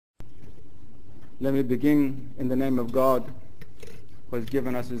Let me begin in the name of God, who has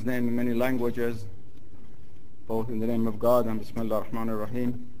given us His name in many languages, both in the name of God and Bismillah ar-Rahman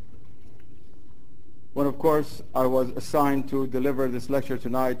ar-Rahim. When, of course, I was assigned to deliver this lecture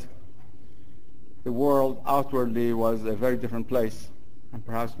tonight, the world outwardly was a very different place. And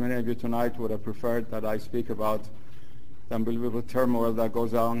perhaps many of you tonight would have preferred that I speak about the unbelievable turmoil that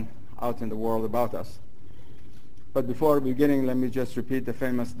goes on out in the world about us. But before beginning, let me just repeat the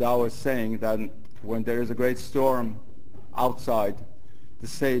famous Taoist saying that when there is a great storm outside, the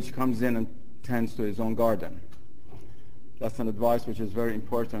sage comes in and tends to his own garden. That's an advice which is very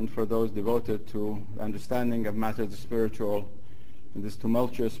important for those devoted to the understanding of matters spiritual in this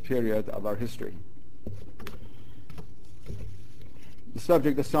tumultuous period of our history. The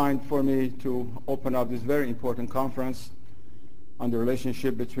subject assigned for me to open up this very important conference on the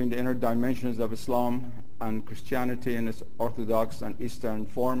relationship between the inner dimensions of Islam and Christianity in its Orthodox and Eastern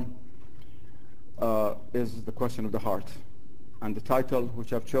form is the question of the heart. And the title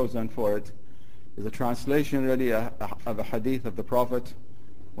which I've chosen for it is a translation really of a hadith of the Prophet.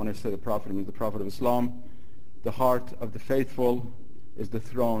 When I say the Prophet, I mean the Prophet of Islam. The heart of the faithful is the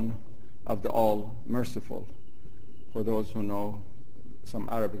throne of the All-Merciful. For those who know some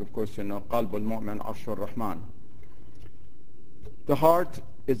Arabic, of course, you know, قَلْبُ الْمُؤْمِنِ عَرْشُ الرَّحْمَنِ. The heart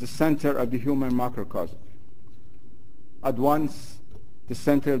is the center of the human microcosm. At once, the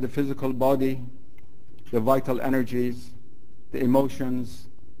center of the physical body, the vital energies, the emotions,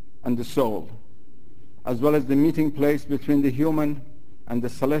 and the soul, as well as the meeting place between the human and the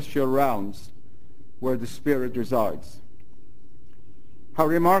celestial realms where the spirit resides. How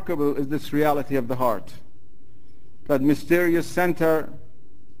remarkable is this reality of the heart, that mysterious center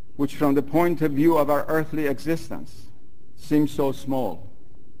which from the point of view of our earthly existence seems so small.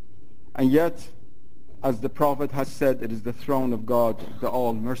 And yet, as the Prophet has said, it is the throne of God, the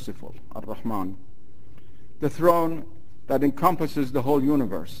All-Merciful, Ar-Rahman. The throne that encompasses the whole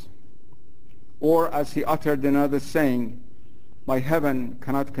universe. Or as he uttered another saying, my heaven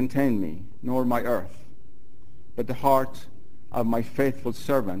cannot contain me, nor my earth, but the heart of my faithful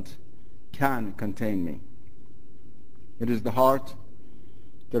servant can contain me. It is the heart,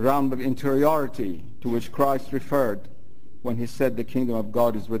 the realm of interiority to which Christ referred when he said the kingdom of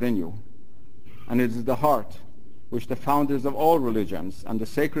God is within you. And it is the heart which the founders of all religions and the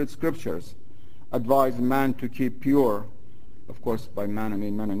sacred scriptures advise man to keep pure, of course by man I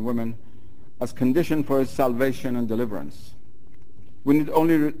mean men and women, as condition for his salvation and deliverance. We need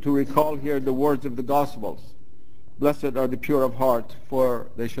only to recall here the words of the Gospels. Blessed are the pure of heart, for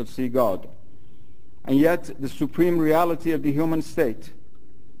they shall see God. And yet the supreme reality of the human state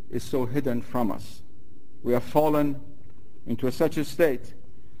is so hidden from us. We have fallen into such a state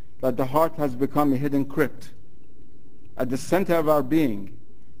that the heart has become a hidden crypt, at the center of our being,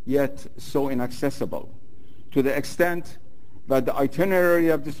 yet so inaccessible, to the extent that the itinerary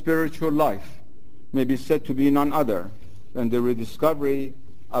of the spiritual life may be said to be none other than the rediscovery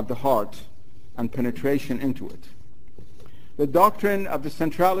of the heart and penetration into it. The doctrine of the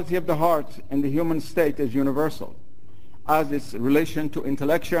centrality of the heart in the human state is universal, as its relation to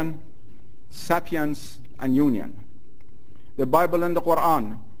intellection, sapience, and union. The Bible and the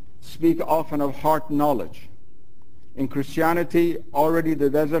Quran speak often of heart knowledge. In Christianity, already the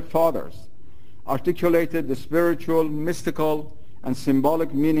Desert Fathers articulated the spiritual, mystical, and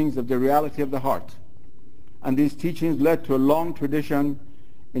symbolic meanings of the reality of the heart. And these teachings led to a long tradition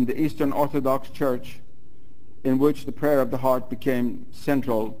in the Eastern Orthodox Church in which the prayer of the heart became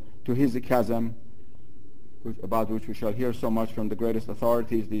central to Hesychasm, about which we shall hear so much from the greatest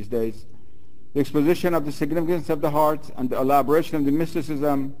authorities these days. The exposition of the significance of the heart and the elaboration of the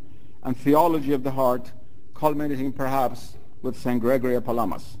mysticism and theology of the heart, culminating perhaps with St. Gregory of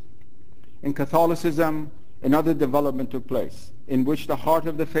Palamas. In Catholicism, another development took place, in which the heart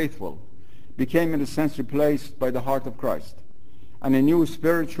of the faithful became in a sense replaced by the heart of Christ, and a new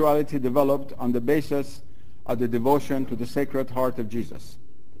spirituality developed on the basis of the devotion to the Sacred Heart of Jesus.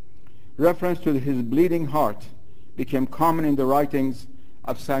 Reference to his bleeding heart became common in the writings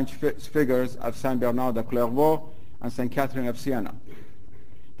of such figures of Saint Bernard de Clairvaux and Saint Catherine of Siena.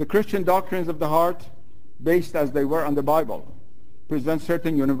 The Christian doctrines of the heart, based as they were on the Bible, present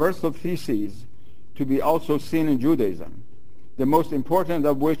certain universal theses to be also seen in Judaism, the most important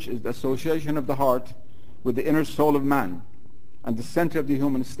of which is the association of the heart with the inner soul of man and the center of the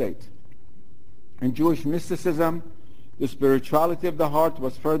human state. In Jewish mysticism, the spirituality of the heart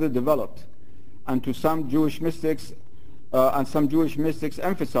was further developed, and some Jewish mystics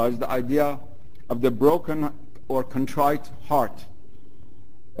emphasized the idea of the broken or contrite heart,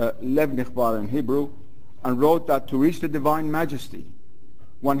 lev nichbar in Hebrew, and wrote that to reach the divine majesty,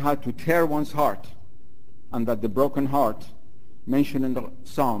 one had to tear one's heart, and that the broken heart mentioned in the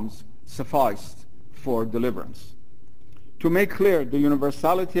Psalms sufficed for deliverance. To make clear the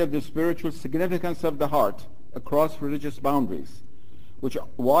universality of the spiritual significance of the heart across religious boundaries, which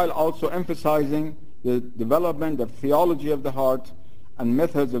while also emphasizing the development of theology of the heart and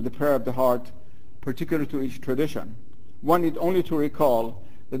methods of the prayer of the heart, particular to each tradition, one need only to recall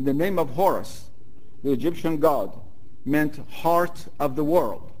that the name of Horus, the Egyptian god, meant heart of the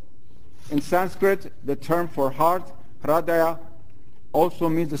world. In Sanskrit, the term for heart, hridaya, also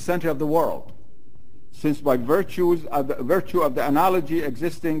means the center of the world, since by virtue of the analogy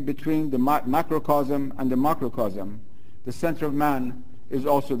existing between the macrocosm and the macrocosm, the center of man is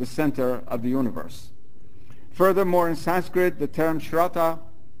also the center of the universe. Furthermore, in Sanskrit, the term Shraddha,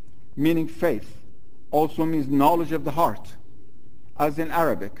 meaning faith, also means knowledge of the heart, as in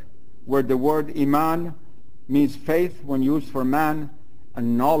Arabic, where the word iman means faith when used for man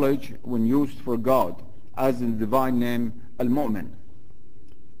and knowledge when used for God, as in the divine name Al-Mu'min.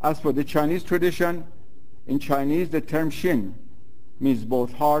 As for the Chinese tradition, in Chinese the term Xin means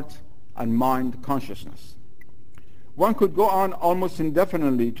both heart and mind consciousness. One could go on almost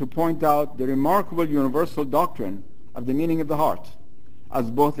indefinitely to point out the remarkable universal doctrine of the meaning of the heart,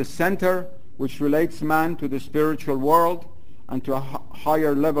 as both the center which relates man to the spiritual world and to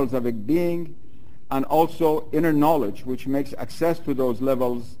higher levels of a being, and also inner knowledge which makes access to those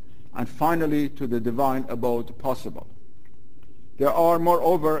levels, and finally to the divine abode possible. There are,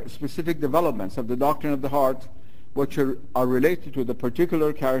 moreover, specific developments of the doctrine of the heart which are related to the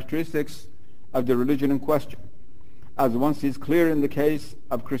particular characteristics of the religion in question, as one sees clear in the case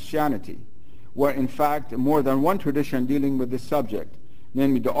of Christianity, where in fact more than one tradition dealing with this subject,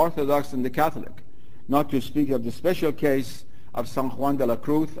 namely the Orthodox and the Catholic, not to speak of the special case of San Juan de la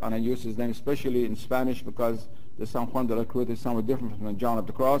Cruz, and I use his name especially in Spanish because the San Juan de la Cruz is somewhat different from the John of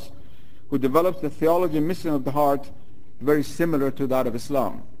the Cross, who develops the theology and mission of the heart very similar to that of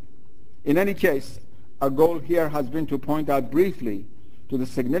Islam. In any case, our goal here has been to point out briefly to the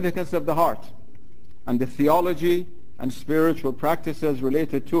significance of the heart and the theology and spiritual practices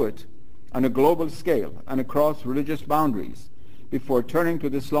related to it on a global scale and across religious boundaries before turning to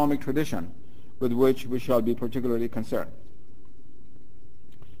the Islamic tradition with which we shall be particularly concerned.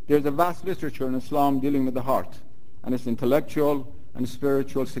 There's a vast literature in Islam dealing with the heart and its intellectual and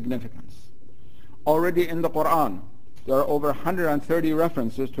spiritual significance. Already in the Quran, there are over 130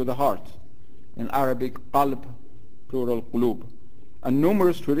 references to the heart, in Arabic, qalb, plural qulub, and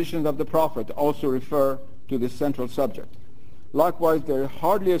numerous traditions of the Prophet also refer to this central subject. Likewise, there is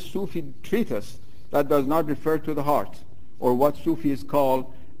hardly a Sufi treatise that does not refer to the heart, or what Sufis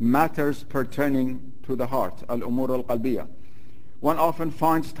call matters pertaining to the heart, al-umur al-qalbiyah. One often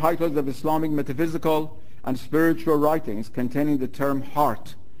finds titles of Islamic metaphysical and spiritual writings containing the term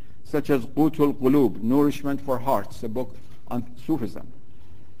heart, such as Qutul Qulub, Nourishment for Hearts, a book on Sufism.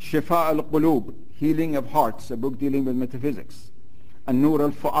 Shifa al-Qulub, Healing of Hearts, a book dealing with metaphysics. And Nur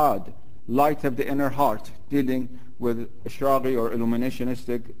al-Fu'ad, Light of the Inner Heart, dealing with Ishraqi or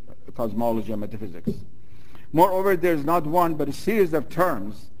illuminationistic cosmology and metaphysics. Moreover, there is not one but a series of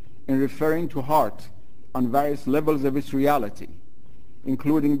terms in referring to heart on various levels of its reality,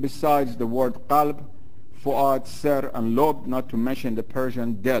 including, besides the word qalb, fu'ad, ser, and lob, not to mention the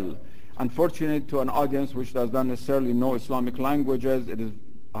Persian del. Unfortunately, to an audience which does not necessarily know Islamic languages,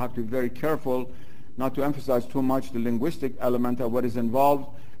 I have to be very careful not to emphasize too much the linguistic element of what is involved,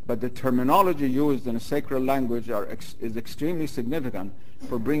 but the terminology used in a sacred language is extremely significant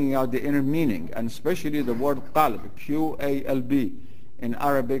for bringing out the inner meaning, and especially the word qalb, Q-A-L-B, in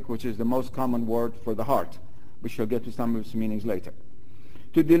Arabic, which is the most common word for the heart. We shall get to some of its meanings later.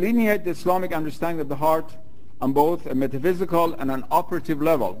 To delineate the Islamic understanding of the heart on both a metaphysical and an operative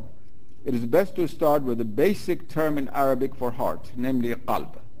level, it is best to start with the basic term in Arabic for heart, namely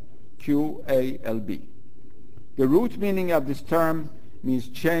qalb, Q-A-L-B. The root meaning of this term means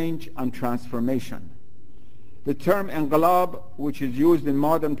change and transformation. The term inqilab, which is used in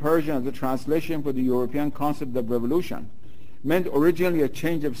modern Persian as a translation for the European concept of revolution, meant originally a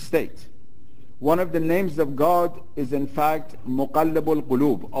change of state. One of the names of God is in fact Muqallibul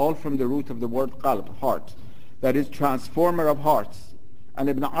Qulub, all from the root of the word qalb, heart, that is transformer of hearts. And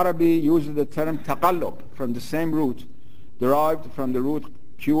Ibn Arabi uses the term taqallub from the same root, derived from the root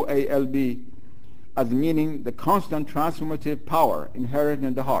Q-A-L-B, as meaning the constant transformative power inherent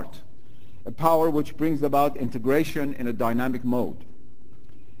in the heart, a power which brings about integration in a dynamic mode.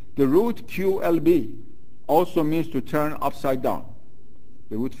 The root Q-L-B also means to turn upside down,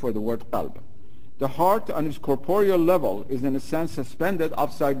 the root for the word qalb. The heart on its corporeal level is in a sense suspended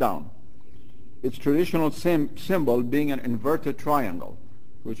upside down, its traditional symbol being an inverted triangle,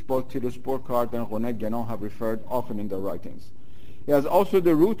 which both Titus Burkhardt and René Guénon have referred often in their writings. It has also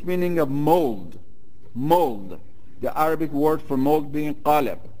the root meaning of mold, mold, the Arabic word for mold being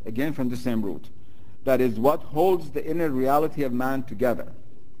qalb, again from the same root. That is what holds the inner reality of man together.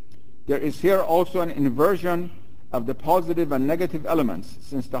 There is here also an inversion of the positive and negative elements,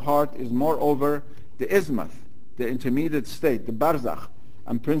 since the heart is moreover the ismath, the intermediate state, the barzakh,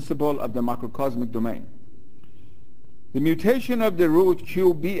 and principle of the macrocosmic domain. The mutation of the root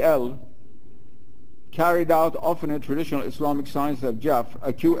QBL, carried out often in traditional Islamic science of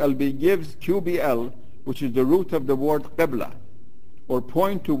QLB, gives QBL, which is the root of the word qibla, or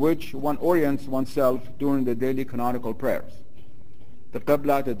point to which one orients oneself during the daily canonical prayers. The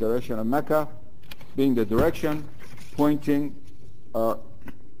qibla, the direction of Mecca, being the direction pointing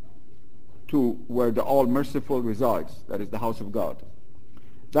to where the All-Merciful resides, that is the house of God.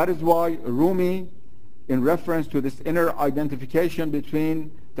 That is why Rumi, in reference to this inner identification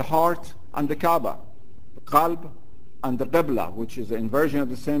between the heart and the Kaaba, the qalb and the qibla, which is an inversion of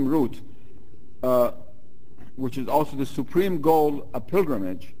the same root, which is also the supreme goal of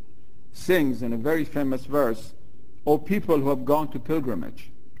pilgrimage, sings in a very famous verse, "O people who have gone to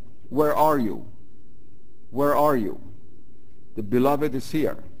pilgrimage, where are you? Where are you? The beloved is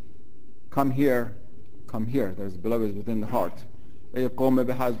here. Come here, come here." There's beloved within the heart. ای قوم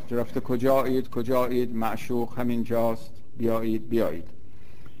به حج رفته کجایید کجایید معشوق همین جاست بیایید بیایید.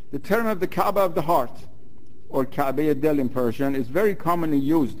 The term of the Kaaba of the heart, or Kaaba Del in Persian, is very commonly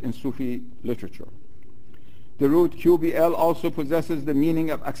used in Sufi literature. The root QBL also possesses the meaning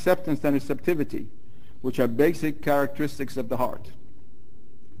of acceptance and receptivity, which are basic characteristics of the heart.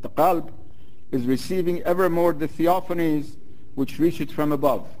 The qalb is receiving ever more the theophanies which reach it from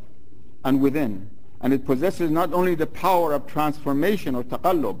above and within, and it possesses not only the power of transformation or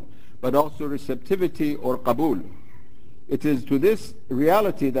taqallub, but also receptivity or qabul. It is to this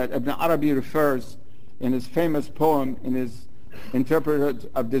reality that Ibn Arabi refers in his famous poem, in his Interpreter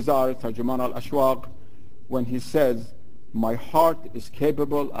of Desire, Tarjuman al-Ashwaq, when he says, "My heart is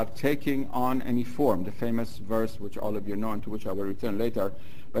capable of taking on any form," the famous verse which all of you know and to which I will return later.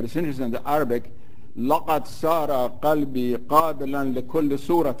 But it's interesting in the Arabic, لَقَدْ سَارَ قَلْبِي قَابِلًا لِكُلِّ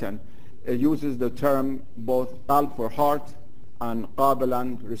سُورَةٍ. It uses the term both qalb for heart and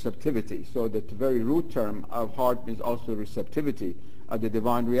qabilan, receptivity. So the very root term of heart means also receptivity of the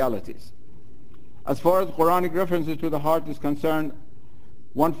divine realities. As far as Quranic references to the heart is concerned,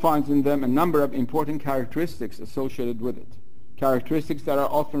 one finds in them a number of important characteristics associated with it. Characteristics that are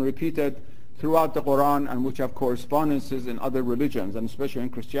often repeated throughout the Quran and which have correspondences in other religions, and especially in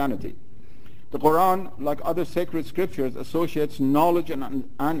Christianity. The Quran, like other sacred scriptures, associates knowledge and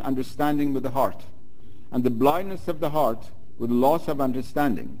understanding with the heart, and the blindness of the heart with loss of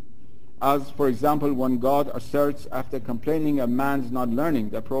understanding. As, for example, when God asserts, after complaining of man's not learning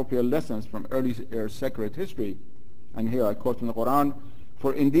the appropriate lessons from early sacred history, and here I quote from the Quran,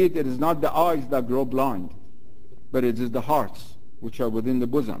 "For indeed it is not the eyes that grow blind, but it is the hearts which are within the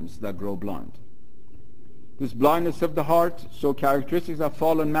bosoms that grow blind." This blindness of the heart, so characteristic of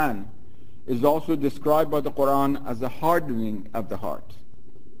fallen man, is also described by the Quran as a hardening of the heart.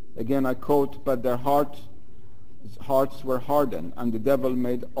 Again I quote, "But their hearts were hardened, and the devil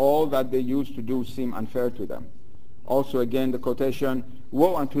made all that they used to do seem unfair to them." Also again the quotation,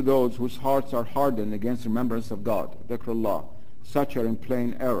 "Woe unto those whose hearts are hardened against remembrance of God, dhikrullah, such are in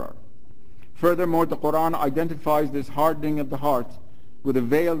plain error." Furthermore, the Quran identifies this hardening of the heart with a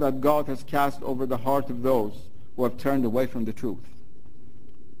veil that God has cast over the heart of those who have turned away from the truth.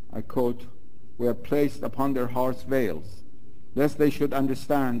 I quote, "We have placed upon their hearts veils, lest they should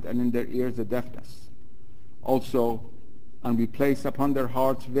understand, and in their ears a deafness." Also, "And we place upon their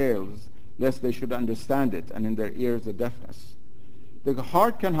hearts veils, lest they should understand it, and in their ears a deafness." The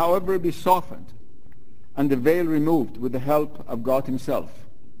heart can, however, be softened and the veil removed with the help of God Himself,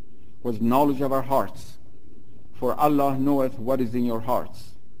 with knowledge of our hearts. "For Allah knoweth what is in your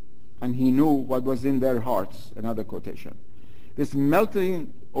hearts, and He knew what was in their hearts." Another quotation. This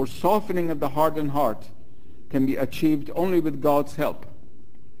melting or softening of the hardened heart can be achieved only with God's help,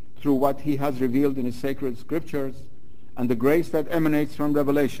 through what He has revealed in His sacred scriptures and the grace that emanates from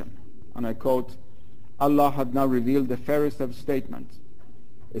revelation. And I quote, "Allah had now revealed the fairest of statements,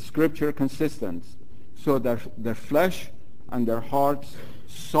 a scripture consistent, so that their flesh and their hearts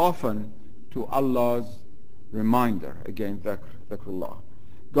soften to Allah's reminder." Again, dhikrullah.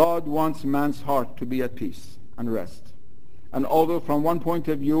 God wants man's heart to be at peace and rest. And although from one point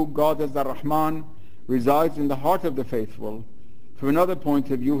of view God as the Rahman resides in the heart of the faithful, from another point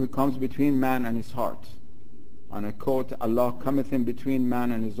of view He comes between man and his heart. And I quote, "Allah cometh in between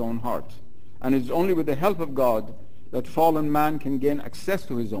man and his own heart. And it is only with the help of God that fallen man can gain access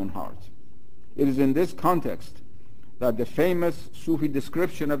to his own heart. It is in this context that the famous Sufi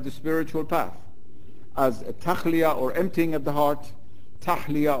description of the spiritual path as a takhliya or emptying of the heart,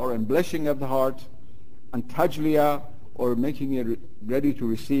 tahliya or embellishing of the heart, and tajliya or making it ready to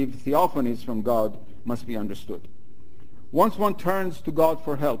receive theophanies from God must be understood. Once one turns to God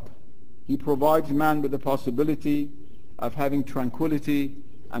for help, He provides man with the possibility of having tranquility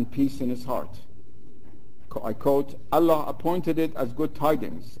and peace in his heart. I quote, Allah appointed it as good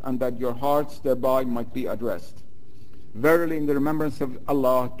tidings, and that your hearts thereby might be at rest. Verily in the remembrance of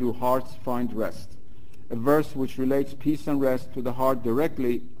Allah do hearts find rest. A verse which relates peace and rest to the heart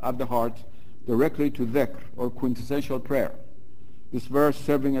directly to dhikr or quintessential prayer. This verse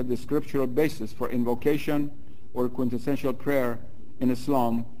serving as the scriptural basis for invocation or quintessential prayer in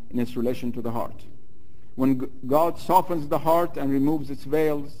Islam in its relation to the heart. When God softens the heart and removes its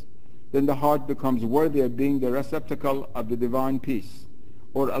veils, then the heart becomes worthy of being the receptacle of the divine peace,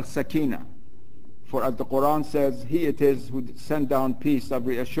 or al-sakina. For as the Quran says, He it is who sent down peace of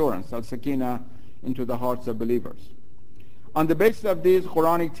reassurance, al-sakina, into the hearts of believers. On the basis of these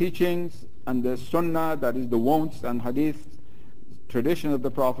Quranic teachings and the sunnah, that is the won'ts and hadith tradition of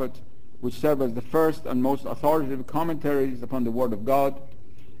the Prophet, which serve as the first and most authoritative commentaries upon the Word of God,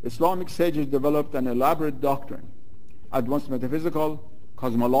 Islamic sages developed an elaborate doctrine, at once metaphysical,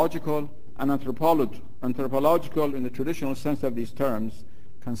 cosmological, and anthropological in the traditional sense of these terms,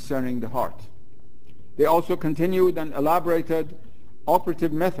 concerning the heart. They also continued and elaborated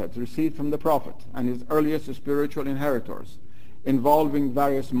operative methods received from the Prophet and his earliest spiritual inheritors, involving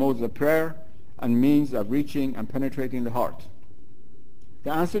various modes of prayer and means of reaching and penetrating the heart.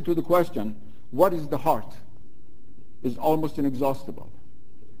 The answer to the question, what is the heart, is almost inexhaustible.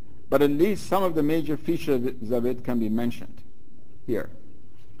 But at least some of the major features of it can be mentioned here.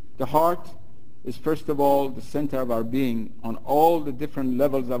 The heart is first of all the center of our being on all the different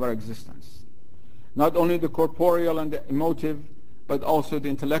levels of our existence. Not only the corporeal and the emotive, but also the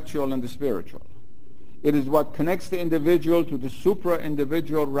intellectual and the spiritual. It is what connects the individual to the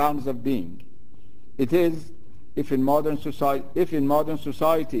supra-individual realms of being. It is, if in modern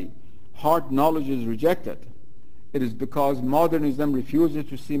society heart knowledge is rejected, it is because modernism refuses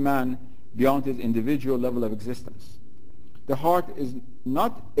to see man beyond his individual level of existence. The heart is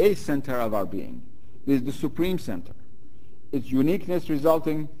not a center of our being, it is the supreme center. Its uniqueness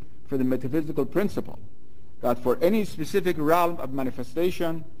resulting from the metaphysical principle that for any specific realm of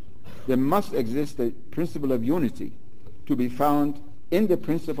manifestation, there must exist a principle of unity to be found in the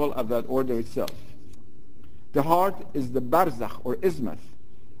principle of that order itself. The heart is the barzakh or ismath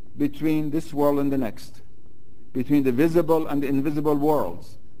between this world and the next, between the visible and the invisible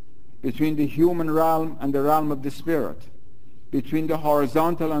worlds, between the human realm and the realm of the spirit, between the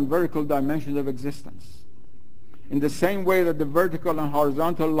horizontal and vertical dimensions of existence. In the same way that the vertical and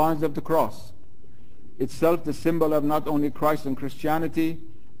horizontal lines of the cross, itself the symbol of not only Christ and Christianity,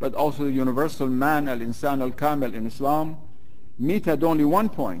 but also the universal man, al-insan al-kamil in Islam, meet at only one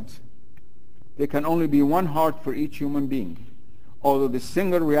point. There can only be one heart for each human being, although the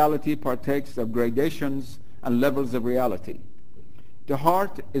single reality partakes of gradations and levels of reality. The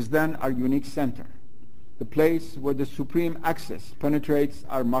heart is then our unique center, the place where the supreme axis penetrates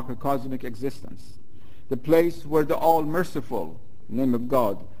our macrocosmic existence, the place where the All-Merciful, name of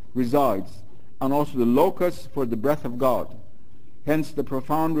God, resides, and also the locus for the breath of God. Hence the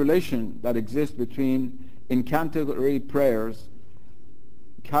profound relation that exists between incantatory prayers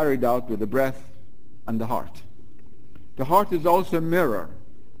carried out with the breath and the heart. The heart is also a mirror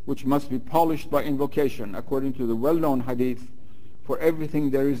which must be polished by invocation. According to the well-known hadith, for everything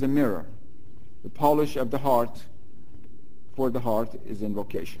there is a mirror. The polish of the heart for the heart is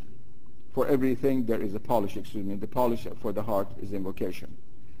invocation. For everything there is a polish, the polish for the heart is invocation.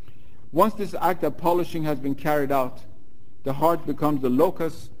 Once this act of polishing has been carried out, the heart becomes the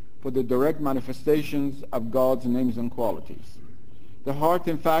locus for the direct manifestations of God's names and qualities. The heart,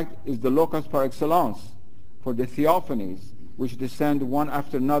 in fact, is the locus par excellence for the theophanies which descend one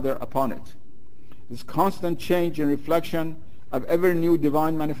after another upon it. This constant change and reflection of ever new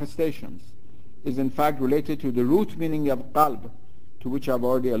divine manifestations is in fact related to the root meaning of qalb, to which I've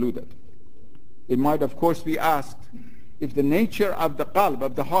already alluded. It might of course be asked, if the nature of the qalb,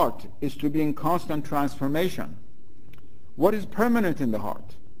 of the heart, is to be in constant transformation, what is permanent in the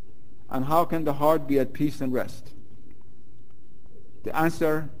heart? And how can the heart be at peace and rest? The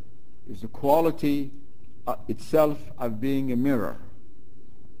answer is the quality itself of being a mirror.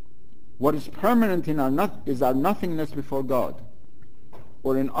 What is permanent in is our nothingness before God,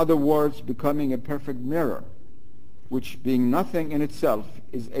 or in other words, becoming a perfect mirror, which being nothing in itself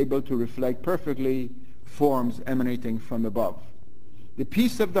is able to reflect perfectly forms emanating from above. The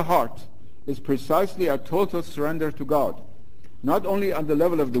peace of the heart is precisely a total surrender to God, not only on the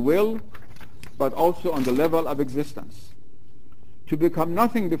level of the will, but also on the level of existence. To become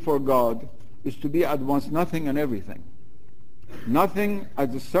nothing before God is to be at once nothing and everything. Nothing as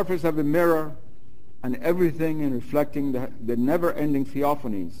the surface of a mirror, and everything in reflecting the never-ending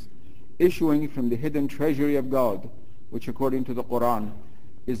theophanies issuing from the hidden treasury of God, which according to the Quran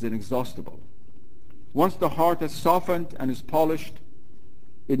is inexhaustible. Once the heart is softened and is polished,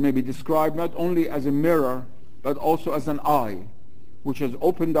 it may be described not only as a mirror, but also as an eye, which has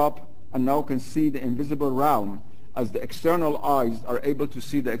opened up and now can see the invisible realm as the external eyes are able to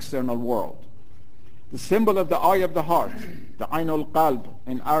see the external world. The symbol of the eye of the heart, the Ayn al-Qalb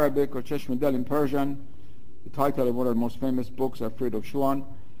in Arabic or Chashm al-Dal in Persian, the title of one of the most famous books of Friedrich Schwann,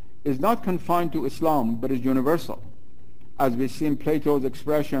 is not confined to Islam but is universal, as we see in Plato's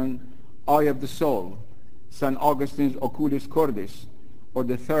expression, eye of the soul, St. Augustine's oculis cordis, or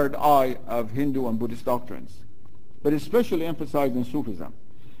the third eye of Hindu and Buddhist doctrines, but especially emphasized in Sufism.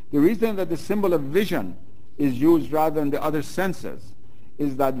 The reason that the symbol of vision is used rather than the other senses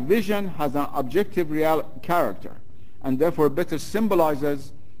is that vision has an objective real character and therefore better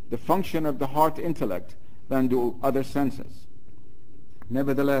symbolizes the function of the heart intellect than do other senses.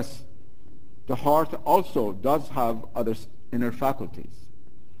 Nevertheless, the heart also does have other inner faculties.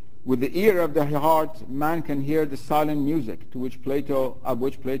 With the ear of the heart, man can hear the silent music of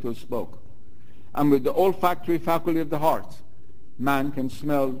which Plato spoke. And with the olfactory faculty of the heart, man can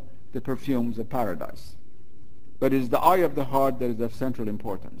smell the perfumes of paradise. But it is the eye of the heart that is of central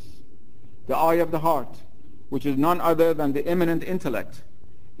importance. The eye of the heart, which is none other than the immanent intellect,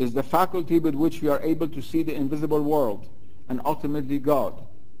 is the faculty with which we are able to see the invisible world and ultimately God,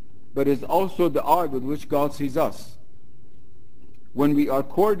 but is also the eye with which God sees us. When we are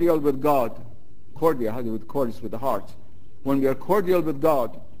cordial with God, cordial, how do you with cordial with the heart? When we are cordial with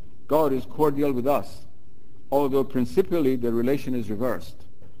God, God is cordial with us, although principally the relation is reversed.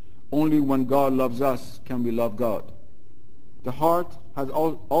 Only when God loves us can we love God. The heart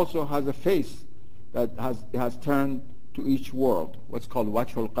also has a face that has turned to each world, what's called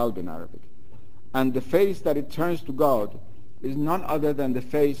wajhul qalb in Arabic. And the face that it turns to God is none other than the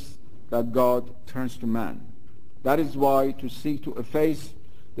face that God turns to man. That is why to seek to efface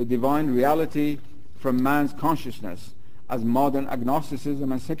the divine reality from man's consciousness, as modern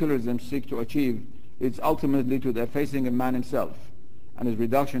agnosticism and secularism seek to achieve, is ultimately to the effacing of man himself and his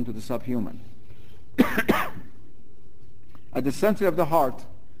reduction to the subhuman. At the center of the heart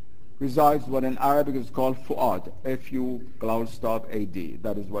resides what in Arabic is called fu'ad, F-U-A-D.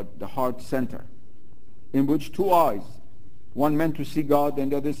 That is what the heart center, in which two eyes, one meant to see God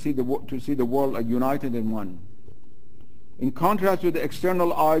and the other to see the world, are united in one. In contrast to the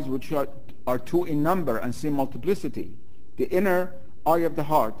external eyes, which are two in number and see multiplicity, the inner eye of the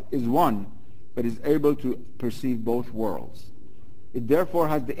heart is one, but is able to perceive both worlds. It therefore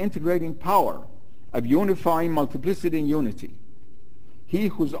has the integrating power of unifying multiplicity in unity. He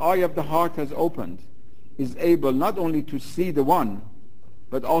whose eye of the heart has opened is able not only to see the one,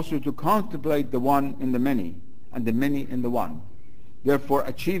 but also to contemplate the one in the many, and the many in the one, therefore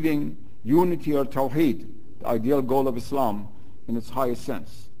achieving unity or tawheed, the ideal goal of Islam in its highest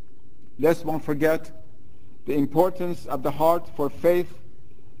sense. Lest one forget the importance of the heart for faith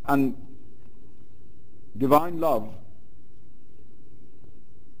and divine love,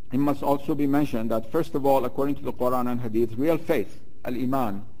 it must also be mentioned that first of all, according to the Quran and Hadith, real faith,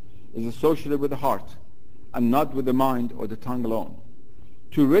 al-Iman, is associated with the heart and not with the mind or the tongue alone.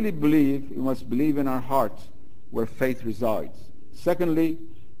 To really believe, we must believe in our heart where faith resides. Secondly,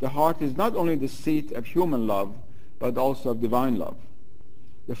 the heart is not only the seat of human love, but also of divine love.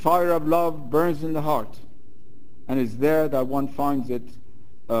 The fire of love burns in the heart, and it's there that one finds it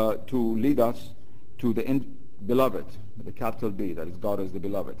to lead us to the beloved, with a capital B, that is God as the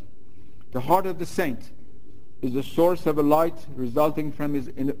beloved. The heart of the saint is the source of a light resulting from his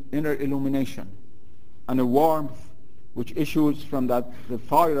inner illumination, and a warmth which issues from the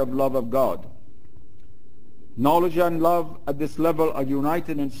fire of love of God. Knowledge and love at this level are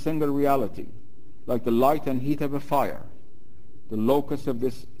united in single reality, like the light and heat of a fire, the locus of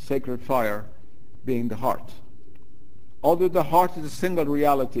this sacred fire being the heart. Although the heart is a single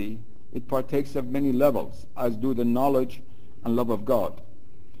reality, it partakes of many levels, as do the knowledge and love of God.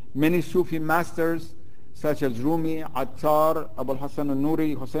 Many Sufi masters, such as Rumi, Attar, Abul Hasan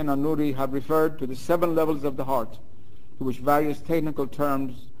al-Nuri, Hossein al-Nuri, have referred to the 7 levels of the heart, to which various technical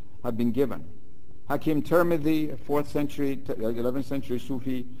terms have been given. Hakim Tirmidhi, a 4th century, 11th century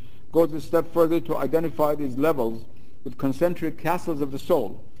Sufi, goes a step further to identify these levels with concentric castles of the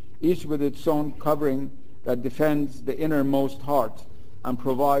soul, each with its own covering that defends the innermost heart and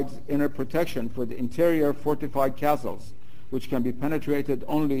provides inner protection for the interior fortified castles, which can be penetrated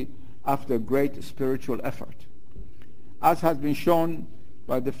only after great spiritual effort. As has been shown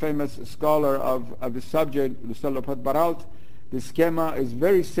by the famous scholar of the subject, Lucella Baralt, the schema is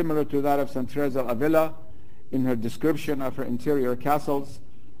very similar to that of St. Teresa of Avila in her description of her interior castles,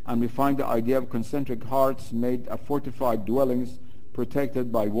 and we find the idea of concentric hearts made of fortified dwellings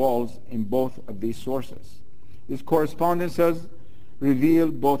protected by walls in both of these sources. These correspondences reveal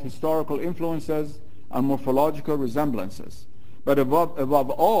both historical influences and morphological resemblances, but above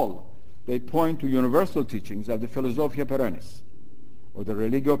all, they point to universal teachings of the Philosophia Perennis, or the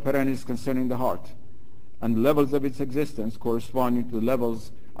Religio Perennis concerning the heart, and levels of its existence corresponding to the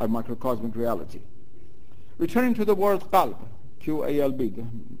levels of microcosmic reality. Returning to the word qalb, Q-A-L-B, the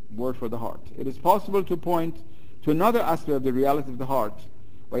word for the heart, it is possible to point to another aspect of the reality of the heart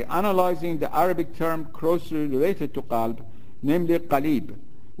by analyzing the Arabic term closely related to qalb, namely qalib,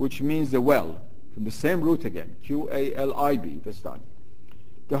 which means the well, from the same root again, Q-A-L-I-B this time.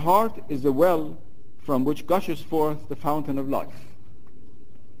 The heart is the well from which gushes forth the fountain of life,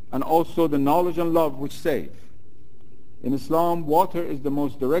 and also the knowledge and love which save. In Islam, water is the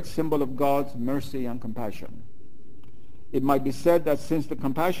most direct symbol of God's mercy and compassion. It might be said that since the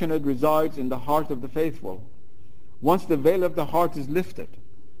compassionate resides in the heart of the faithful, once the veil of the heart is lifted,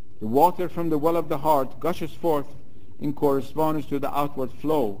 the water from the well of the heart gushes forth in correspondence to the outward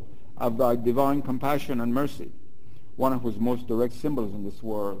flow of thy divine compassion and mercy, one of whose most direct symbols in this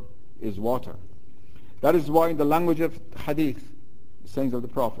world is water. That is why in the language of hadith, sayings of the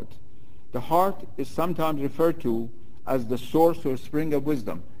Prophet, the heart is sometimes referred to as the source or spring of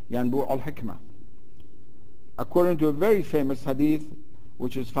wisdom, Yanbu al-Hikmah. According to a very famous hadith,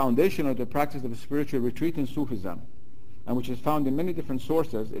 which is foundational to the practice of a spiritual retreat in Sufism, and which is found in many different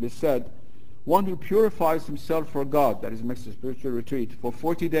sources, it is said, one who purifies himself for God, that is, makes a spiritual retreat, for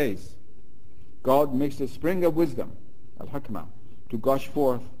 40 days, God makes the spring of wisdom, al-Hikmah, to gush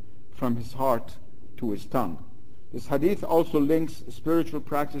forth from his heart to his tongue. This hadith also links spiritual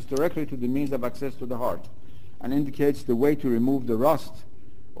practice directly to the means of access to the heart, and indicates the way to remove the rust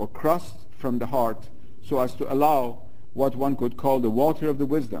or crust from the heart so as to allow what one could call the water of the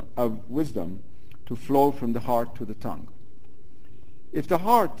wisdom to flow from the heart to the tongue. If the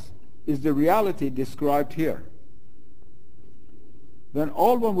heart is the reality described here, then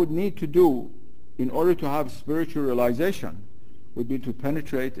all one would need to do in order to have spiritual realization would be to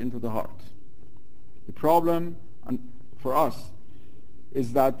penetrate into the heart. The problem for us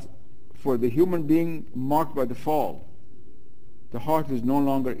is that for the human being marked by the fall, the heart is no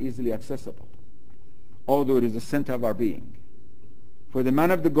longer easily accessible, although it is the center of our being. For the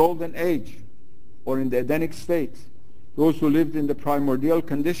man of the golden age, or in the Edenic state, those who lived in the primordial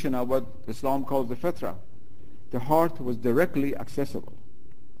condition of what Islam calls the fitra, the heart was directly accessible.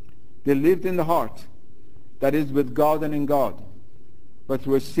 They lived in the heart, that is, with God and in God. But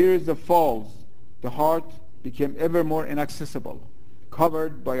through a series of falls, the heart became ever more inaccessible,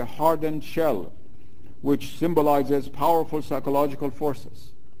 covered by a hardened shell, which symbolizes powerful psychological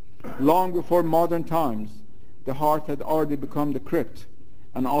forces. Long before modern times, the heart had already become the crypt,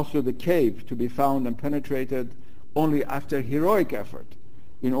 and also the cave to be found and penetrated only after heroic effort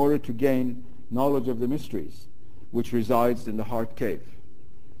in order to gain knowledge of the mysteries which resides in the heart cave.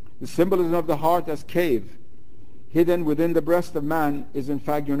 The symbolism of the heart as cave, hidden within the breast of man, is in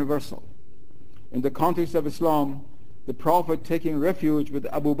fact universal. In the context of Islam, the Prophet taking refuge with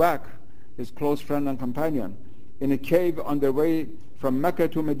Abu Bakr, his close friend and companion, in a cave on their way from Mecca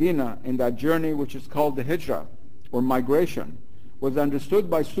to Medina in that journey which is called the Hijrah, or migration, was understood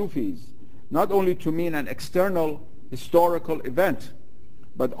by Sufis not only to mean an external historical event,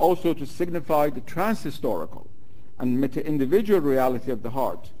 but also to signify the trans-historical and meta-individual reality of the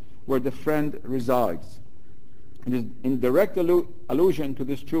heart, where the friend resides. It is in direct allusion to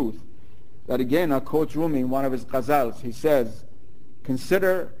this truth that again I quote Rumi in one of his ghazals. He says,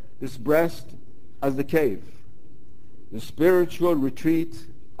 "Consider this breast as the cave, the spiritual retreat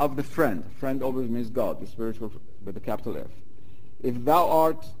of the friend." Friend always means God, the spiritual with a capital F. "If thou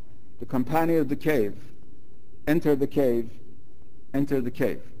art the companion of the cave, enter the cave, enter the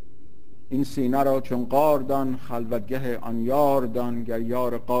cave. این سینه را چون غار دان خلوتگه آن یار دان گر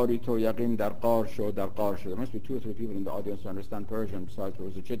یار غاری تو یقین در غار شو در غار شو." There must be 2 or 3 people in the audience who understand Persian besides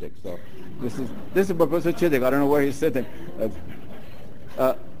Professor Chittick. So this is Professor Chittick. I don't know where he's sitting.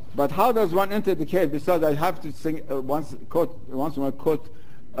 But how does one enter the cave? Besides, I have to sing once when I quote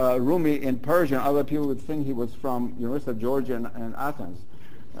Rumi in Persian, other people would think he was from University of Georgia in Athens.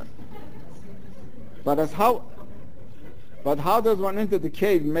 But as how But how does one enter the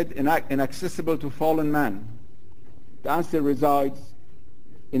cave made inaccessible to fallen man? The answer resides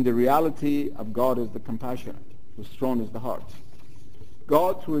in the reality of God as the compassionate, whose throne is the heart.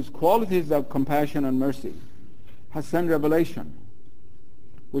 God, through his qualities of compassion and mercy, has sent revelation,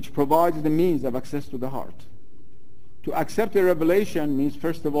 which provides the means of access to the heart. To accept a revelation means,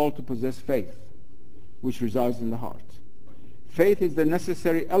 first of all, to possess faith, which resides in the heart. Faith is the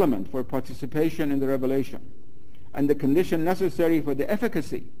necessary element for participation in the revelation, and the condition necessary for the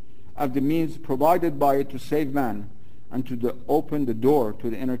efficacy of the means provided by it to save man and to open the door to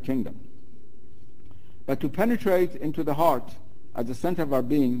the inner kingdom. But to penetrate into the heart at the center of our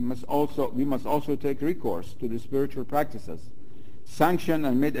being, we must also take recourse to the spiritual practices sanctioned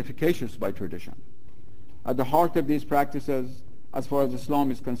and made efficacious by tradition. At the heart of these practices, as far as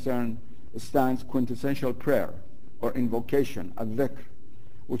Islam is concerned, stands quintessential prayer or invocation, al-dhikr,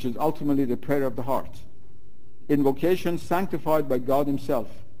 which is ultimately the prayer of the heart. Invocation sanctified by God himself,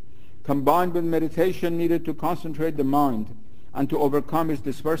 combined with meditation needed to concentrate the mind and to overcome its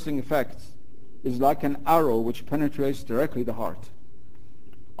dispersing effects, is like an arrow which penetrates directly the heart.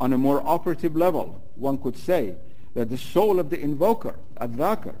 On a more operative level, one could say that the soul of the invoker,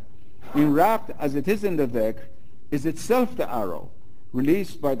 al-dhakir, enwrapped as it is in the dhikr, is itself the arrow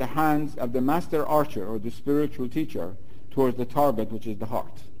released by the hands of the master archer or the spiritual teacher towards the target, which is the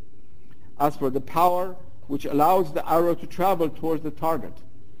heart. As for the power which allows the arrow to travel towards the target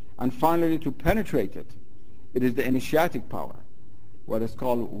and finally to penetrate it, it is the initiatic power, what is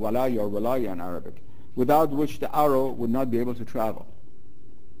called walaya or walaya in Arabic, without which the arrow would not be able to travel.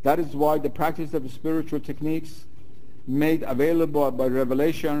 That is why the practice of spiritual techniques made available by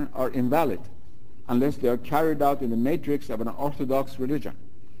revelation are invalid unless they are carried out in the matrix of an orthodox religion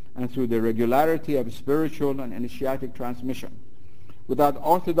and through the regularity of spiritual and initiatic transmission. Without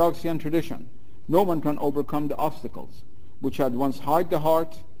orthodoxy and tradition, no one can overcome the obstacles which had once hide the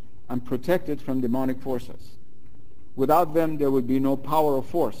heart and protect it from demonic forces. Without them, there would be no power or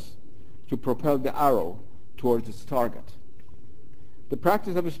force to propel the arrow towards its target. The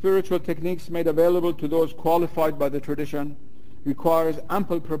practice of spiritual techniques made available to those qualified by the tradition requires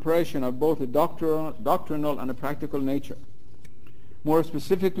ample preparation of both a doctrinal and a practical nature. More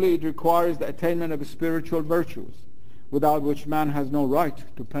specifically, it requires the attainment of spiritual virtues, without which man has no right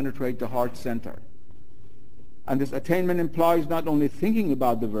to penetrate the heart center. And this attainment implies not only thinking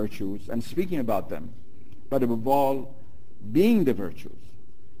about the virtues and speaking about them, but above all, being the virtues.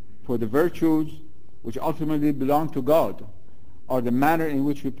 For the virtues, which ultimately belong to God, are the manner in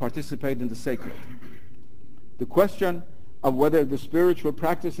which we participate in the sacred. The question of whether the spiritual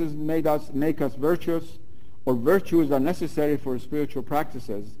practices make us virtuous or virtues are necessary for spiritual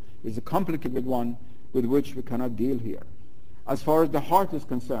practices is a complicated one with which we cannot deal here. As far as the heart is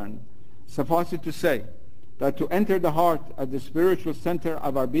concerned, suffice it to say that to enter the heart at the spiritual center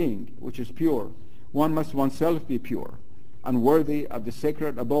of our being, which is pure, one must oneself be pure and worthy of the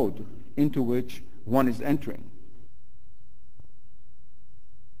sacred abode into which one is entering.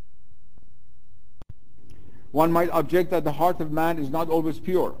 One might object that the heart of man is not always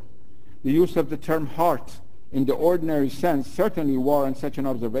pure. The use of the term heart in the ordinary sense certainly warrants such an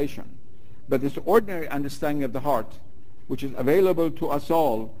observation. But this ordinary understanding of the heart, which is available to us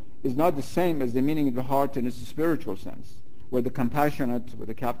all, is not the same as the meaning of the heart in its spiritual sense, where the compassionate, with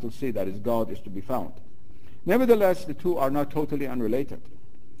a capital C, that is God, is to be found. Nevertheless, the two are not totally unrelated.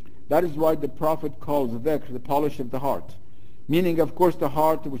 That is why the Prophet calls dhikr the polish of the heart, meaning, of course, the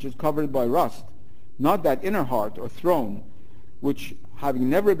heart which is covered by rust, not that inner heart or throne, which, having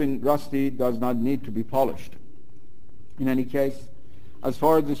never been rusty, does not need to be polished. In any case, as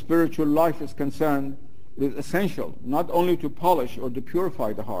far as the spiritual life is concerned, it is essential not only to polish or to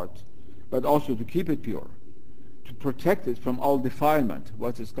purify the heart, but also to keep it pure, to protect it from all defilement,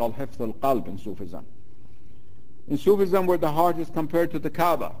 what is called hifz al-qalb in Sufism. In Sufism, where the heart is compared to the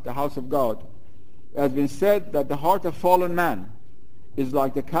Kaaba, the house of God, it has been said that the heart of fallen man is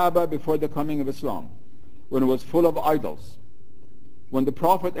like the Kaaba before the coming of Islam, when it was full of idols. When the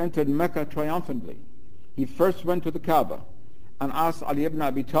Prophet entered Mecca triumphantly, he first went to the Kaaba and asked Ali ibn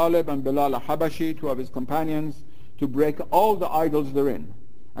Abi Talib and Bilal al-Habashi, two of his companions, to break all the idols therein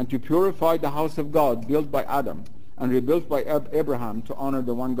and to purify the house of God built by Adam and rebuilt by Abraham to honor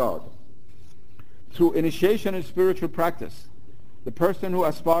the one God. Through initiation in spiritual practice, the person who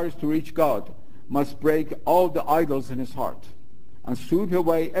aspires to reach God must break all the idols in his heart and sweep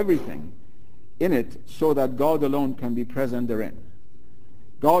away everything in it so that God alone can be present therein.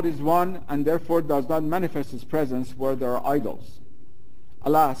 God is one and therefore does not manifest his presence where there are idols.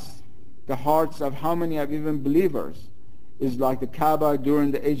 Alas, the hearts of how many of even believers is like the Kaaba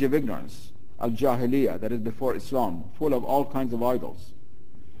during the age of ignorance, al-Jahiliyyah, that is before Islam, full of all kinds of idols.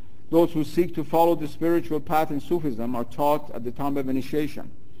 Those who seek to follow the spiritual path in Sufism are taught at the time of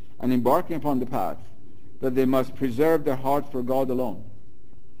initiation and embarking upon the path that they must preserve their heart for God alone.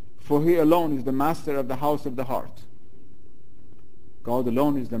 For He alone is the master of the house of the heart. God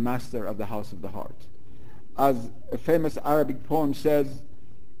alone is the master of the house of the heart. As a famous Arabic poem says,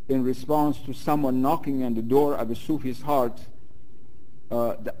 in response to someone knocking on the door of a Sufi's heart,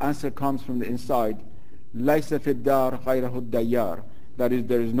 the answer comes from the inside. لَيْسَ فِي الدَّارِ غَيْرَهُ الدَّيَّارِ. That is,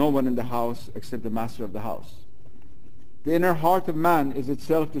 there is no one in the house except the master of the house. The inner heart of man is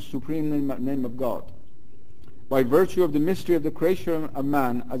itself the supreme name of God. By virtue of the mystery of the creation of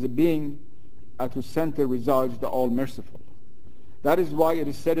man as a being at whose center resides the All-Merciful. That is why it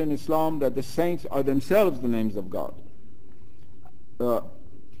is said in Islam that the saints are themselves the names of God,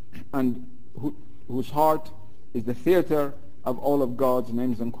 and whose heart is the theater of all of God's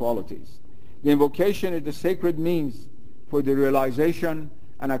names and qualities. The invocation is the sacred means for the realization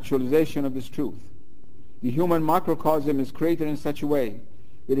and actualization of this truth. The human microcosm is created in such a way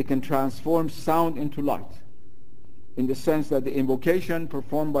that it can transform sound into light, in the sense that the invocation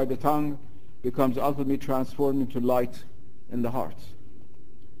performed by the tongue becomes ultimately transformed into light in the heart.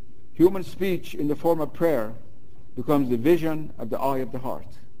 Human speech in the form of prayer becomes the vision of the eye of the heart.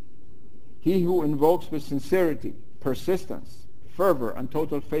 He who invokes with sincerity, persistence, fervor, and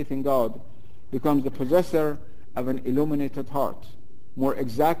total faith in God becomes the possessor of an illuminated heart. More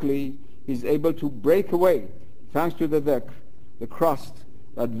exactly, he is able to break away, thanks to the dhikr, the crust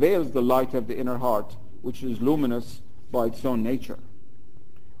that veils the light of the inner heart, which is luminous by its own nature.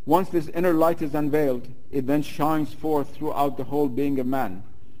 Once this inner light is unveiled, it then shines forth throughout the whole being of man,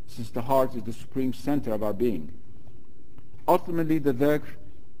 since the heart is the supreme center of our being. Ultimately, the dhikr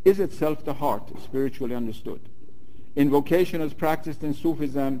is itself the heart, spiritually understood. Invocation as practiced in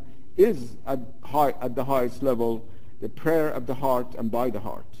Sufism is at the highest level the prayer of the heart and by the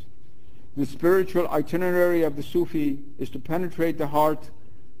heart. The spiritual itinerary of the Sufi is to penetrate the heart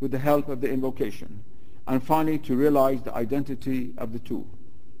with the help of the invocation, and finally to realize the identity of the two.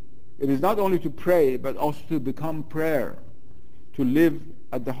 It is not only to pray, but also to become prayer, to live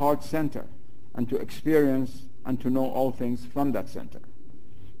at the heart center, and to experience and to know all things from that center.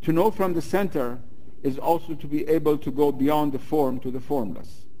 To know from the center is also to be able to go beyond the form to the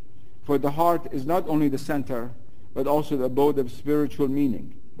formless. For the heart is not only the center, but also the abode of spiritual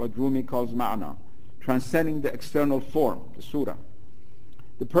meaning, what Rumi calls ma'na, transcending the external form, the surah.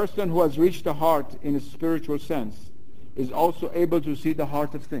 The person who has reached the heart in its spiritual sense is also able to see the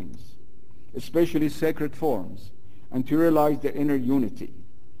heart of things, especially sacred forms, and to realize their inner unity.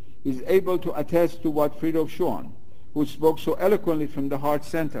 He is able to attest to what Friedrich Schuon, who spoke so eloquently from the heart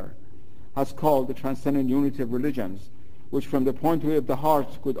center, has called the transcendent unity of religions, which from the point of view of the heart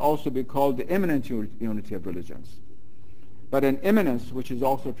could also be called the immanent unity of religions, but an immanence which is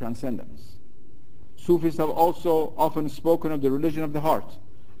also transcendence. Sufis have also often spoken of the religion of the heart,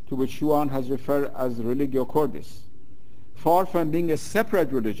 to which Schuon has referred as religio cordis. Far from being a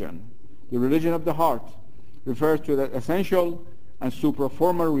separate religion, the religion of the heart refers to that essential and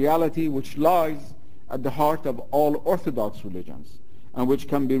supraformal reality which lies at the heart of all orthodox religions, and which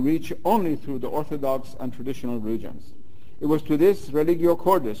can be reached only through the orthodox and traditional religions. It was to this religio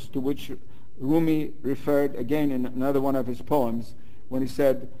cordis to which Rumi referred again in another one of his poems when he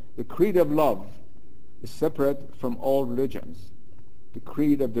said, "The creed of love is separate from all religions. The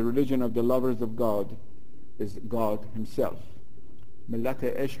creed of the religion of the lovers of God is God Himself." ملت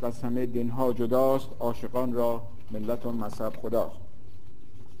عشق از همه دینها جداست، عاشقان را ملت و مذهب خداست.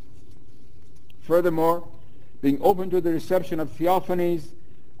 Furthermore, being open to the reception of theophanies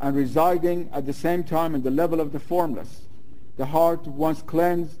and residing at the same time in the level of the formless, the heart, once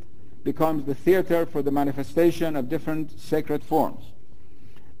cleansed, becomes the theater for the manifestation of different sacred forms.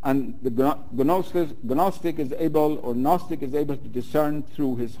 And the Gnostic is able, or Gnostic is able to discern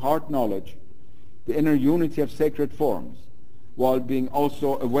through his heart knowledge the inner unity of sacred forms, while being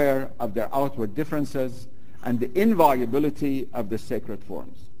also aware of their outward differences and the inviolability of the sacred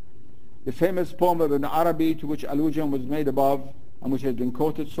forms. The famous poem of Ibn Arabi, to which allusion was made above and which has been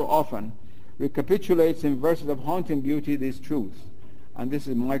quoted so often, recapitulates in verses of haunting beauty these truths. And this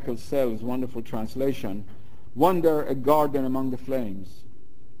is Michael Sell's wonderful translation. "Wonder a garden among the flames.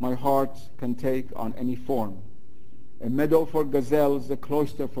 My heart can take on any form. A meadow for gazelles, a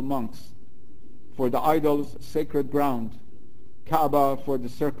cloister for monks. For the idols, sacred ground. Kaaba for the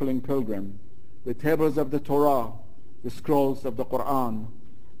circling pilgrim. The tables of the Torah, the scrolls of the Quran.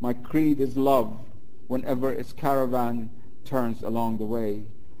 My creed is love whenever its caravan turns along the way.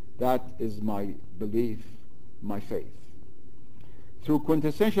 That is my belief, my faith." Through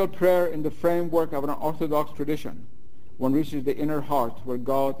quintessential prayer in the framework of an orthodox tradition, one reaches the inner heart where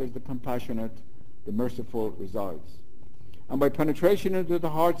God is the compassionate, the merciful resides. And by penetration into the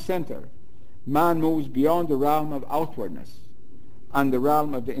heart center, man moves beyond the realm of outwardness and the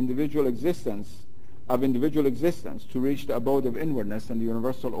realm of the individual existence to reach the abode of inwardness and the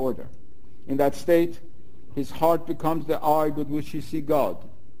universal order. In that state, his heart becomes the eye with which he sees God.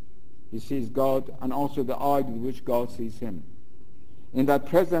 He sees God, and also the eye with which God sees him. In that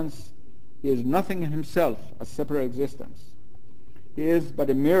presence, he is nothing in himself, a separate existence. He is but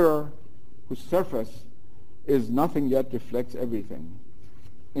a mirror whose surface is nothing yet reflects everything.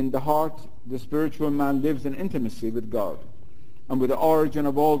 In the heart, the spiritual man lives in intimacy with God and with the origin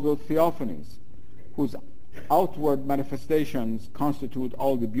of all those theophanies whose outward manifestations constitute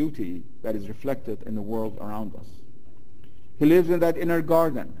all the beauty that is reflected in the world around us. He lives in that inner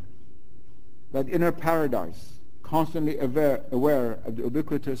garden, that inner paradise, constantly aware of the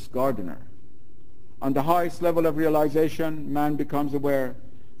ubiquitous gardener. On the highest level of realization, man becomes aware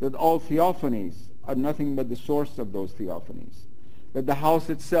that all theophanies are nothing but the source of those theophanies, that the house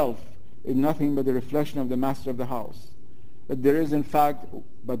itself is nothing but the reflection of the master of the house, that there is in fact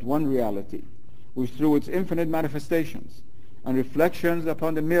but one reality, which through its infinite manifestations and reflections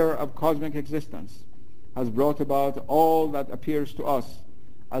upon the mirror of cosmic existence has brought about all that appears to us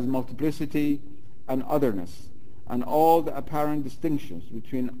as multiplicity and otherness, and all the apparent distinctions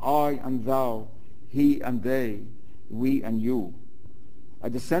between I and thou, he and they, we and you.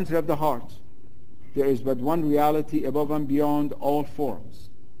 At the center of the heart, there is but one reality above and beyond all forms.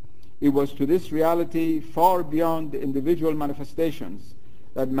 It was to this reality far beyond the individual manifestations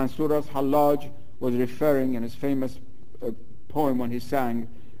that Mansur al-Hallaj was referring in his famous poem when he sang,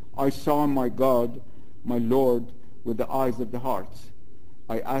 I saw my God, my Lord, with the eyes of the heart.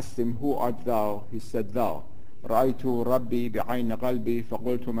 I asked him, who art thou? He said, thou. رأيت ربي بعين قلبي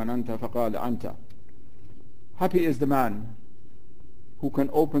فقلت من أنت فقال أنت. Happy is the man who can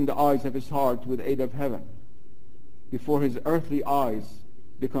open the eyes of his heart with aid of heaven before his earthly eyes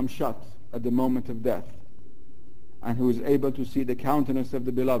become shut at the moment of death, and who is able to see the countenance of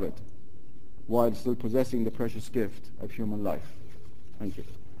the beloved while still possessing the precious gift of human life. Thank you.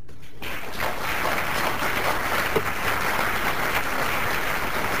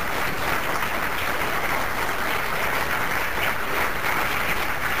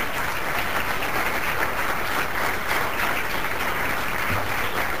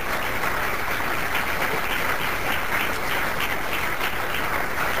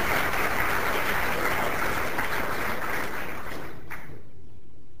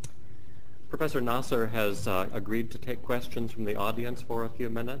 Professor Nasr has agreed to take questions from the audience for a few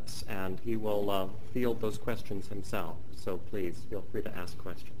minutes, and he will field those questions himself. So please feel free to ask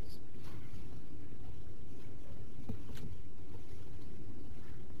questions.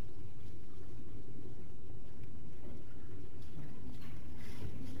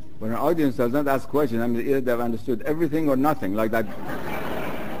 When an audience does not ask questions, I mean, either they've understood everything or nothing, like that.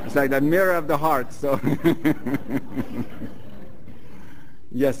 It's like that mirror of the heart. So,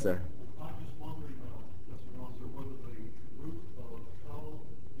 yes, sir.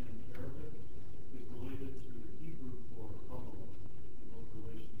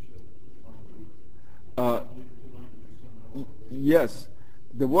 Yes,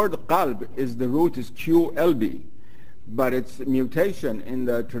 the word qalb is the root is QLB, but its mutation in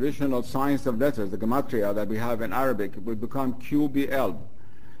the traditional science of letters, the gematria that we have in Arabic, would become QBL,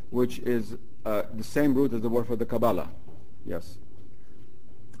 which is the same root as the word for the Kabbalah. Yes,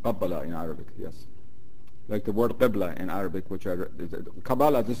 Qabbalah in Arabic. Yes, like the word Qibla in Arabic, which are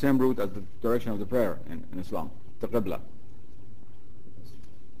Kabbalah is the same root as the direction of the prayer in Islam, the Qibla.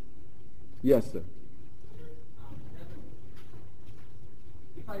 Yes, sir.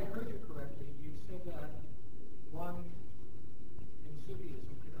 If I heard you correctly, you said that one in Sufism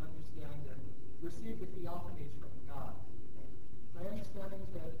could understand and receive the theophanies from God. My understanding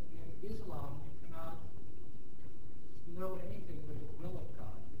is that in Islam you cannot know anything but the will of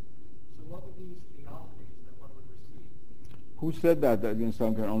God. So what would these theophanies that one would receive? Who said that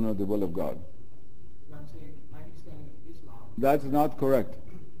Islam can only know the will of God? I'm saying my understanding of Islam. That's not correct.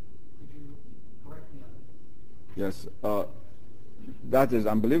 Could you correct me on that? Yes. That is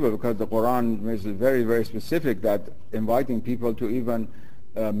unbelievable, because the Quran is very, very specific, that inviting people to even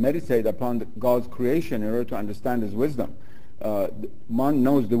meditate upon God's creation in order to understand His wisdom. One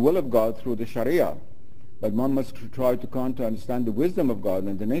knows the will of God through the Sharia, but one must try to come to understand the wisdom of God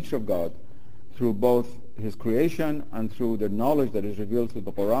and the nature of God through both His creation and through the knowledge that is revealed through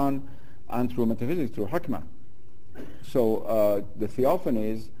the Quran and through metaphysics, through hikmah. So the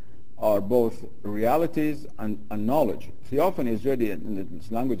theophanies are both realities and knowledge. Theophany is really, in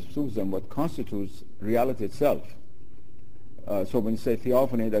this language of Sufism, what constitutes reality itself. So when you say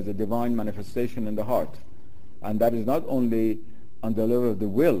theophany, there's a divine manifestation in the heart. And that is not only on the level of the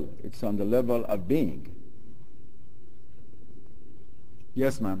will, it's on the level of being.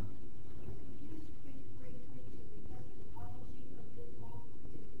 Yes, ma'am.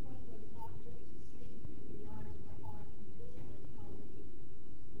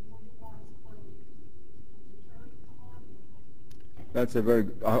 That's a very,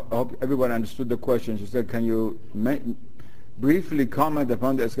 I hope everyone understood the question. She said, can you briefly comment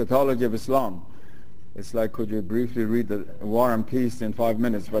upon the eschatology of Islam? It's like, could you briefly read the War and Peace in 5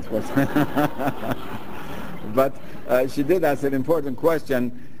 minutes? But she did ask an important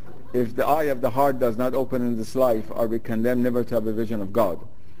question. If the eye of the heart does not open in this life, are we condemned never to have a vision of God?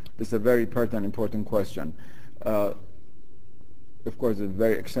 This is a very pertinent, important question. Of course, there's a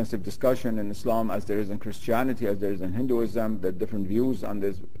very extensive discussion in Islam, as there is in Christianity, as there is in Hinduism. There are different views on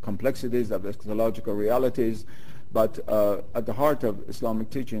the complexities of eschatological realities. But at the heart of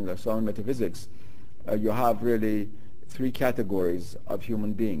Islamic teaching, Islamic metaphysics, you have really 3 categories of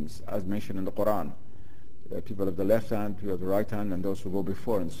human beings, as mentioned in the Quran. People of the left hand, people of the right hand, and those who go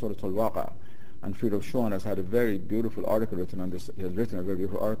before in Surah Al-Waqa. And Firoz Shawn has had a very beautiful article written on this. He has written a very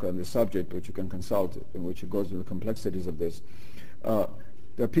beautiful article on this subject, which you can consult, in which he goes into the complexities of this. There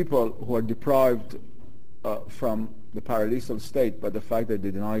are people who are deprived from the paradiseal state by the fact that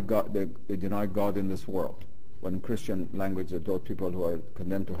they deny God in this world. When in Christian language, there are those people who are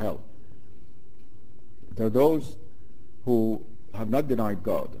condemned to hell. There are those who have not denied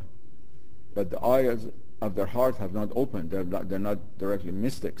God, but the eyes of their heart have not opened. They're not directly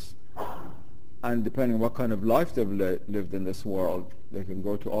mystics. And depending on what kind of life they've lived in this world, they can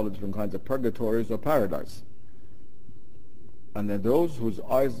go to all the different kinds of purgatories or paradise. And then those whose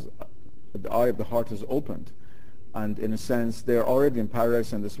eyes, the eye of the heart is opened, and in a sense they're already in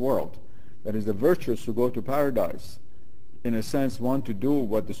paradise in this world. That is, the virtuous who go to paradise, in a sense, want to do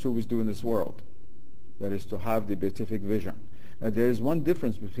what the Sufis do in this world. That is, to have the beatific vision. Now, there is one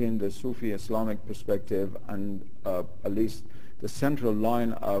difference between the Sufi Islamic perspective and at least the central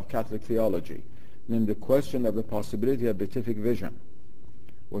line of Catholic theology, namely the question of the possibility of beatific vision,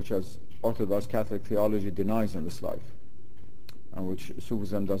 which as Orthodox Catholic theology denies in this life, and which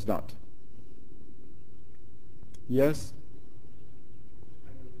Sufism does not. Yes?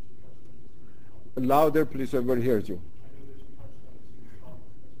 Louder, please, so everybody hears you.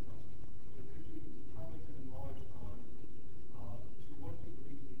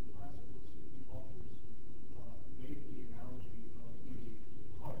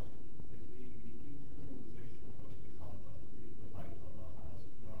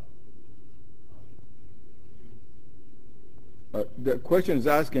 The question is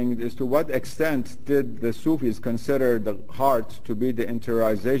asking is to what extent did the Sufis consider the heart to be the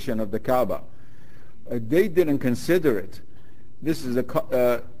interiorization of the Kaaba? They didn't consider it. This is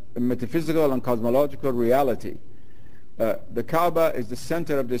a metaphysical and cosmological reality. The Kaaba is the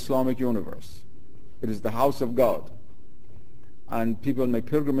center of the Islamic universe. It is the house of God. And people make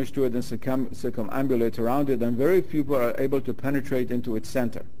pilgrimage to it and circumambulate around it, and very few people are able to penetrate into its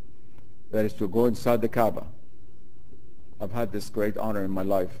center. That is, to go inside the Kaaba. I've had this great honor in my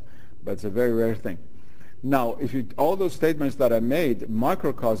life, but it's a very rare thing. Now, all those statements that I made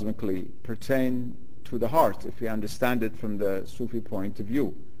microcosmically pertain to the heart, if you understand it from the Sufi point of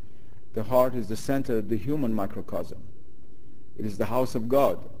view. The heart is the center of the human microcosm. It is the house of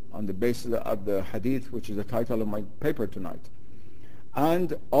God, on the basis of the hadith, which is the title of my paper tonight.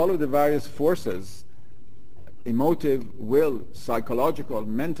 And all of the various forces, emotive, will, psychological,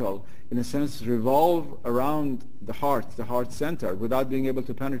 mental, in a sense, revolve around the heart center, without being able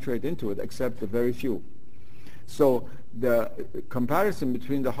to penetrate into it, except the very few. So the comparison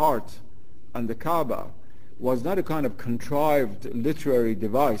between the heart and the Kaaba was not a kind of contrived literary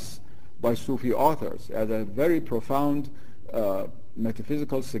device by Sufi authors. It had a very profound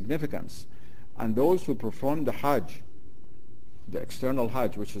metaphysical significance. And those who perform the Hajj, the external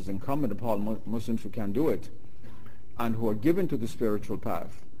Hajj, which is incumbent upon Muslims who can do it, and who are given to the spiritual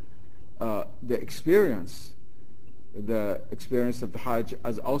path, the experience of the Hajj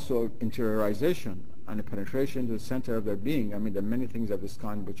as also interiorization and a penetration to the center of their being. I mean, there are many things of this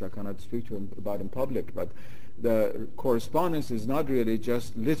kind which I cannot speak to about in public, but the correspondence is not really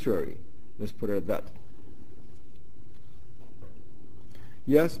just literary. Let's put it at that.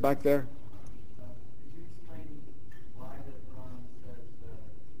 Yes, back there. Could you explain why the Quran says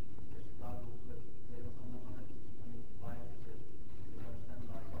that God will put veils on the heart? I mean, why is it understand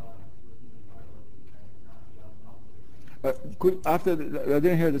by God within the heart and not the opposite? I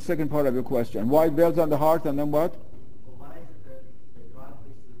didn't hear the second part of your question. Why veils on the heart and then what? Well, why is it that God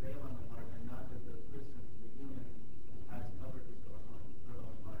places the veil on the heart and not that the person, the human, has covered his own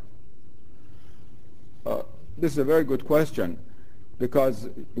heart? This is a very good question, because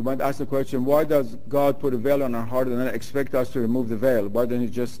you might ask the question, why does God put a veil on our heart and then expect us to remove the veil? Why don't he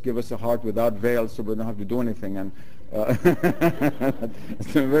just give us a heart without veil so we don't have to do anything? And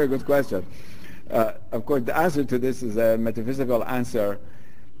it's a very good question. Of course, the answer to this is a metaphysical answer,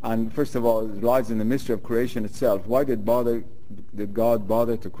 and first of all, it lies in the mystery of creation itself. Why did God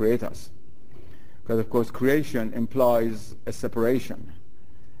bother to create us? Because, of course, creation implies a separation.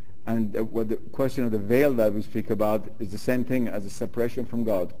 And what the question of the veil that we speak about is the same thing as a separation from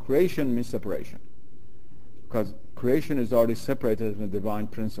God. Creation means separation, because creation is already separated from the divine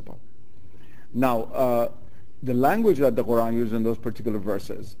principle. Now, the language that the Quran uses in those particular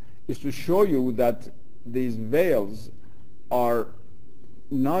verses is to show you that these veils are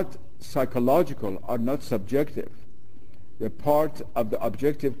not psychological, are not subjective. They're part of the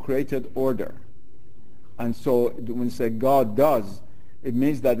objective created order. And so when you say God does, it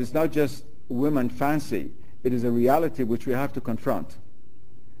means that it's not just women fancy. It is a reality which we have to confront.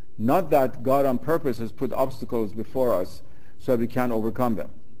 Not that God on purpose has put obstacles before us so we can't overcome them.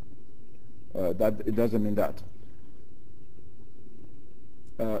 It doesn't mean that.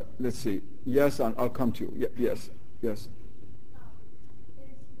 Let's see. Yes, and I'll come to you. Yes. Would you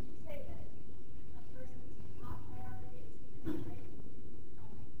say that a person's top priority is to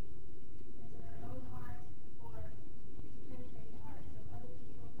penetrate their own heart, or to penetrate the hearts of other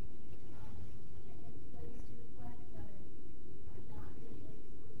people? And if those two reflect each other, are not mutually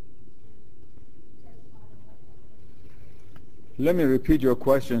exclusive to testify on what that is? Let me repeat your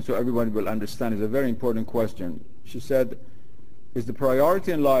question so everybody will understand. It's a very important question. She said, is the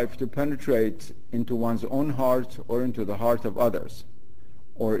priority in life to penetrate into one's own heart or into the heart of others?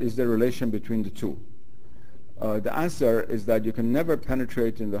 Or is there a relation between the two? The answer is that you can never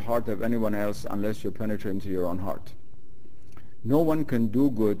penetrate in the heart of anyone else unless you penetrate into your own heart. No one can do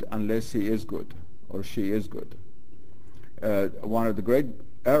good unless he is good or she is good. One of the great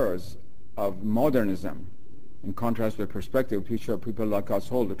errors of modernism, in contrast to the perspective which people like us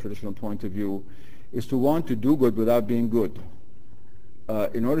hold, the traditional point of view, is to want to do good without being good.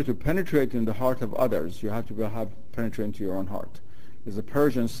 In order to penetrate in the heart of others, you have to penetrate into your own heart. There's a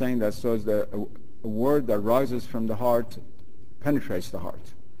Persian saying that says that a word that rises from the heart penetrates the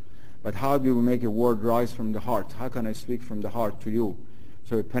heart. But how do you make a word rise from the heart? How can I speak from the heart to you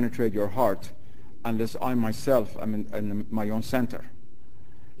so it penetrate your heart unless I myself am in my own center?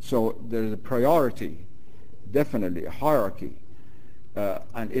 So there's a priority, definitely a hierarchy.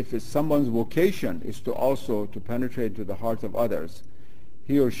 And if it's someone's vocation is to also to penetrate to the heart of others,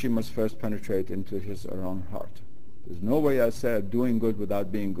 he or she must first penetrate into his or her own heart. There's no way, I said, doing good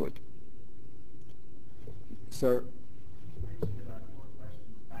without being good. Sir? More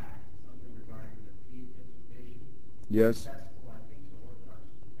questions back, something regarding the deification. Yes? That's what I think the Orthodox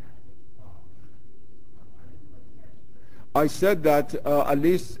Catholic thought. I didn't like that. I said that at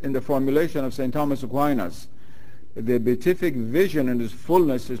least in the formulation of St. Thomas Aquinas, the beatific vision in its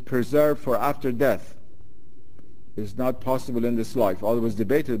fullness is preserved for after death. It's not possible in this life. Although it was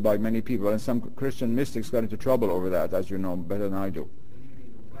debated by many people, and some Christian mystics got into trouble over that, as you know better than I do.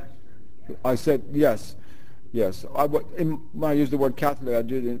 I said yes, yes. When I use the word Catholic,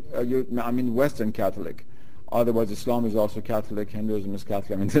 I mean Western Catholic. Otherwise, Islam is also Catholic, Hinduism is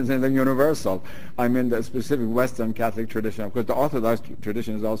Catholic. I mean, it's universal. I mean the specific Western Catholic tradition. Of course, the Orthodox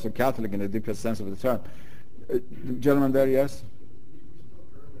tradition is also Catholic in the deepest sense of the term. The gentleman there, yes?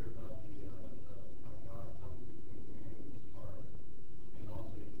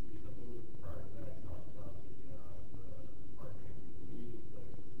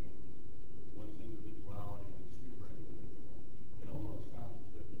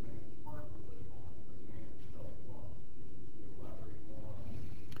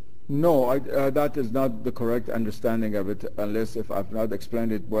 No, that is not the correct understanding of it, unless if I've not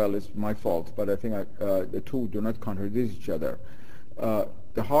explained it well, it's my fault. But I think the two do not contradict each other.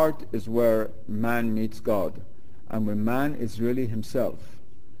 The heart is where man meets God, and where man is really himself,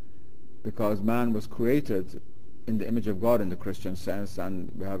 because man was created in the image of God in the Christian sense, and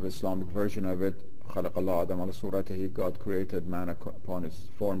we have an Islamic version of it. خَلَقَ اللَّهُ آدَمَ عَلَى صُورَتِهِ. God created man upon his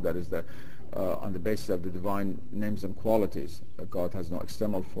form, that is on the basis of the divine names and qualities. God has no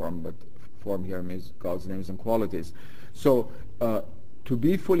external form, but form here means God's names and qualities. So to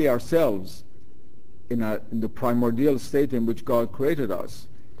be fully ourselves in the primordial state in which God created us,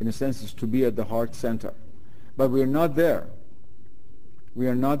 in a sense, is to be at the heart center. But we are not there. We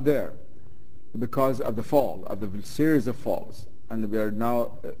are not there. because of the fall, of the series of falls. And we are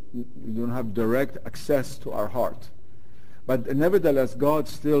now, we don't have direct access to our heart. But nevertheless, God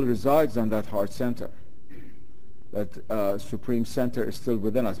still resides on that heart center. That supreme center is still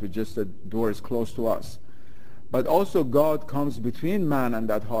within us. The door is closed to us. But also God comes between man and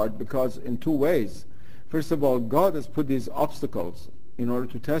that heart, because in two ways. First of all, God has put these obstacles in order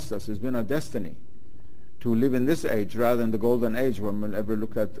to test us. It's been our destiny to live in this age rather than the golden age, when whenever we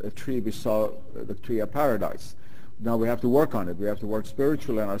look at a tree, we saw the tree of paradise. Now we have to work on it. We have to work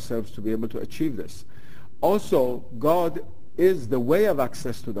spiritually on ourselves to be able to achieve this. Also, God is the way of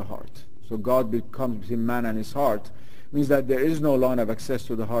access to the heart. So God becomes between man and his heart, means that there is no line of access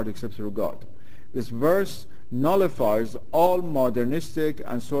to the heart except through God. This verse nullifies all modernistic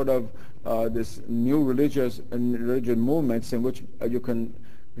and sort of this new religious movements in which you can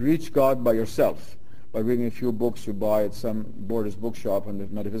reach God by yourself, by reading a few books you buy at some Borders bookshop in the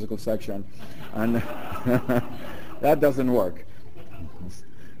metaphysical section, and that doesn't work.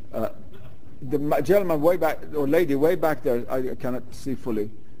 The gentleman way back, or lady way back there, I cannot see fully.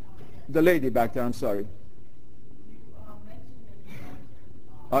 The lady back there, I'm sorry.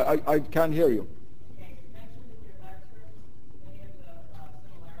 I can't hear you.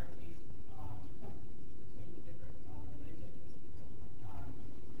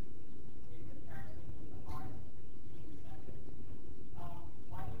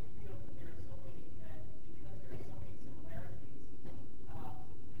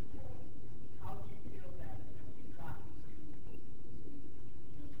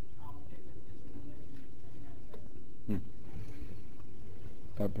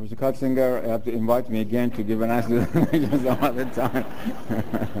 Professor Kutzinger, you have to invite me again to give an answer some other time.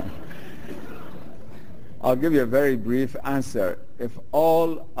 I'll give you a very brief answer. If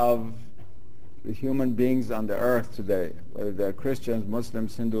all of the human beings on the earth today, whether they're Christians,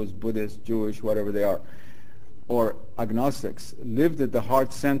 Muslims, Hindus, Buddhists, Jewish, whatever they are, or agnostics, lived at the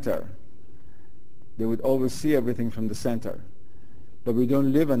heart center, they would always see everything from the center. But we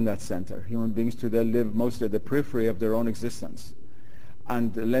don't live in that center. Human beings today live mostly at the periphery of their own existence.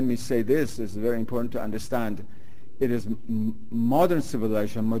 And let me say this, it's very important to understand. It is modern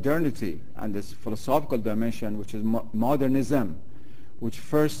civilization, modernity, and this philosophical dimension, which is modernism, which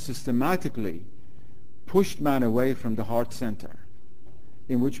first systematically pushed man away from the heart center,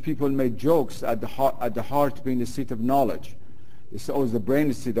 in which people made jokes at the heart being the seat of knowledge. It's always the brain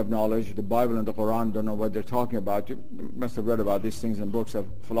is the seat of knowledge. The Bible and the Quran don't know what they're talking about. You must have read about these things in books of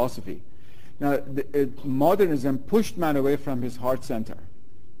philosophy. Now, modernism pushed man away from his heart center.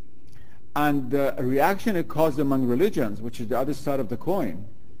 And the reaction it caused among religions, which is the other side of the coin,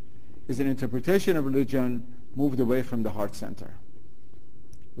 is an interpretation of religion moved away from the heart center,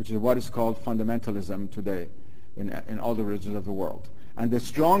 which is what is called fundamentalism today in all the religions of the world. And the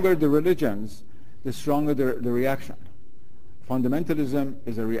stronger the religions, the stronger the reaction. Fundamentalism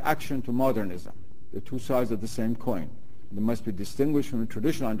is a reaction to modernism, the two sides of the same coin. They must be distinguished from the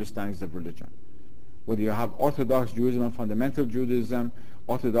traditional understandings of religion. Whether you have Orthodox Judaism and fundamental Judaism,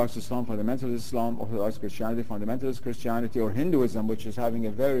 Orthodox Islam, fundamental Islam, Orthodox Christianity, fundamentalist Christianity, or Hinduism, which is having a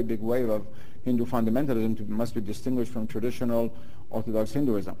very big wave of Hindu fundamentalism, must be distinguished from traditional Orthodox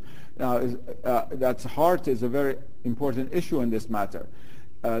Hinduism. Now, that heart is a very important issue in this matter.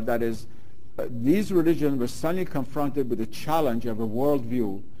 That is, these religions were suddenly confronted with the challenge of a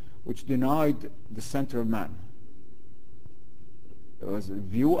worldview which denied the center of man. It was a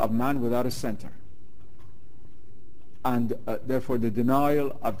view of man without a center. And therefore the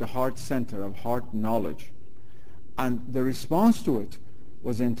denial of the heart center, of heart knowledge. And the response to it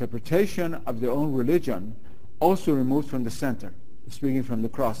was an interpretation of their own religion, also removed from the center, speaking from the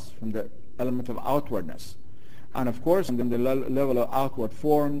cross, from the element of outwardness. And of course, in the level of outward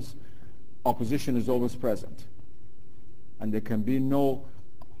forms, opposition is always present. And there can be no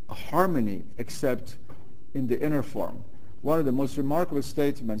harmony except in the inner form. One of the most remarkable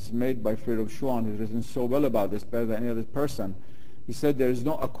statements made by Friedrich Schwann, who's written so well about this, better than any other person, he said there is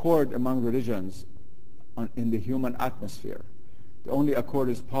no accord among religions in the human atmosphere. The only accord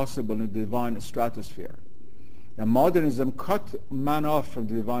is possible in the divine stratosphere. Now, modernism cut man off from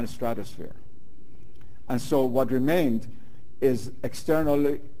the divine stratosphere. And so what remained is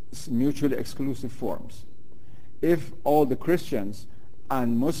externally mutually exclusive forms. If all the Christians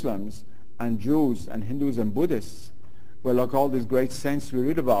and Muslims and Jews and Hindus and Buddhists were like all these great saints we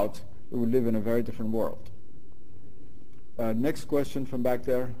read about, we would live in a very different world. Next question from back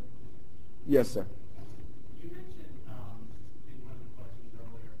there. Yes, sir. You mentioned in one of the questions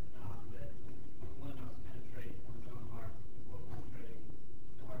earlier that one must penetrate one's own heart before penetrating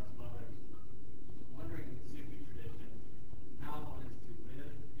the hearts of others. I'm wondering in the Sufi tradition how one is to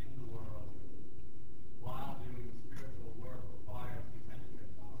live in the world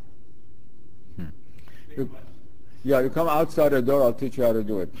Yeah, you come outside the door, I'll teach you how to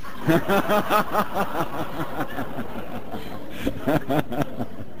do it.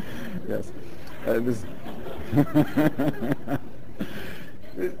 Yes.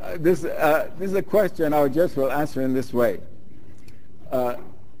 This is a question I just will answer in this way.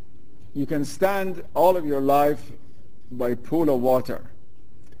 You can stand all of your life by a pool of water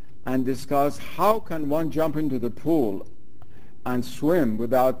and discuss how can one jump into the pool and swim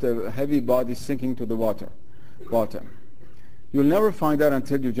without the heavy body sinking to the bottom. You'll never find that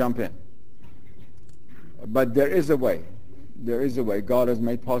until you jump in. But there is a way. There is a way. God has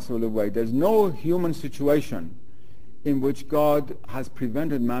made possible a way. There's no human situation in which God has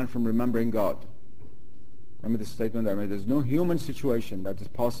prevented man from remembering God. Remember the statement I made? There's no human situation that is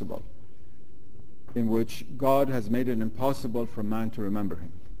possible in which God has made it impossible for man to remember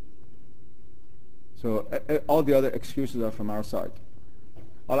him. So all the other excuses are from our side.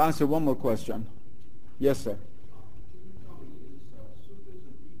 I'll answer one more question. Yes, sir.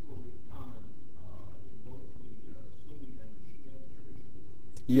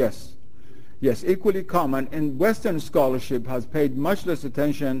 Yes. Yes, equally common. And Western scholarship has paid much less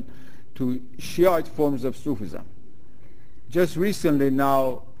attention to Shiite forms of Sufism. Just recently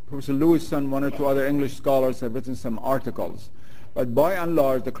now, Professor Lewison, one or two other English scholars have written some articles. But by and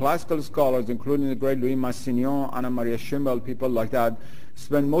large, the classical scholars, including the great Louis Massignon, Anna Maria Schimmel, people like that,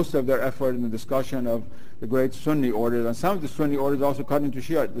 spend most of their effort in the discussion of the great Sunni orders. And some of the Sunni orders also cut into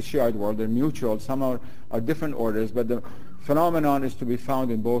the Shiite world. They're mutual. Some are different orders, but the phenomenon is to be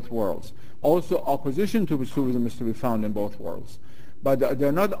found in both worlds. Also, opposition to Sufism is to be found in both worlds. But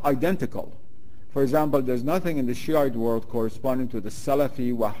they're not identical. For example, there's nothing in the Shiite world corresponding to the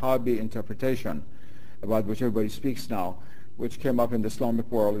Salafi Wahhabi interpretation about which everybody speaks now, which came up in the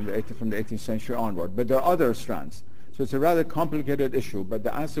Islamic world from the 18th century onward. But there are other strands. So it's a rather complicated issue, but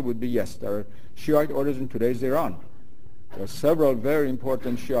the answer would be yes. There are Shiite orders in today's Iran. There are several very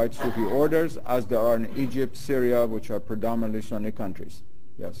important Shiite Sufi orders, as there are in Egypt, Syria, which are predominantly Sunni countries.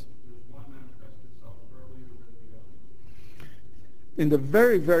 Yes. In the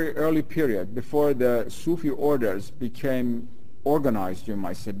very, very early period, before the Sufi orders became organized, you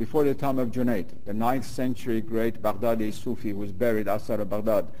might say, before the time of Junaid, the 9th century great Baghdadi Sufi who was buried outside of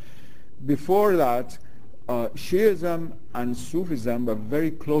Baghdad. Before that, Shiism and Sufism were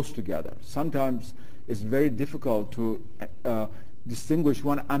very close together. Sometimes it's very difficult to distinguish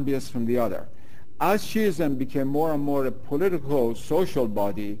one ambience from the other. As Shiism became more and more a political, social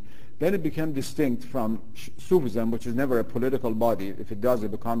body, then it became distinct from Sufism, which is never a political body. If it does,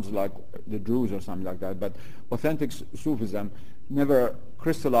 it becomes like the Druze or something like that. But authentic Sufism never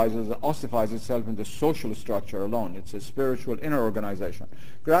crystallizes, ossifies itself into social structure alone. It's a spiritual inner organization.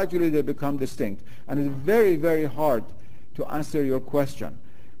 Gradually, they become distinct. And it's very, very hard to answer your question.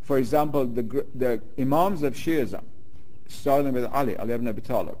 For example, the Imams of Shiism, starting with Ali ibn Abi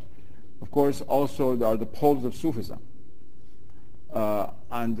Talib. Of course, also there are the poles of Sufism.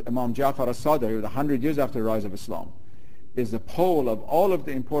 And Imam Ja'far al-Sadiq, 100 years after the rise of Islam, is the pole of all of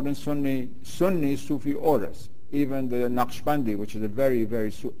the important Sunni Sufi orders, even the Naqshbandi, which is a very,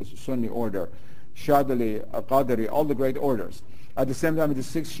 very Sunni order, Shadili, Qadiri, all the great orders. At the same time, the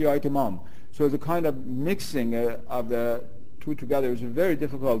 6th Shiite Imam. So the kind of mixing of the two together is very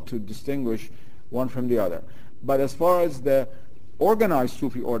difficult to distinguish one from the other. But as far as the organized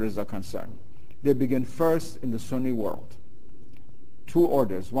Sufi orders are concerned, they begin first in the Sunni world. Two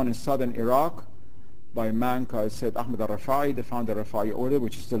orders, one in southern Iraq by a man called Sayyid Ahmad al-Rafa'i, the founder of the Rafa'i order,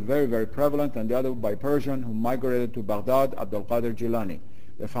 which is still very, very prevalent, and the other by a Persian who migrated to Baghdad, Abdul Qadir Jilani,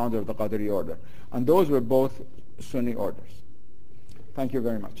 the founder of the Qadiri order. And those were both Sunni orders. Thank you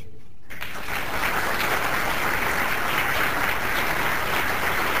very much.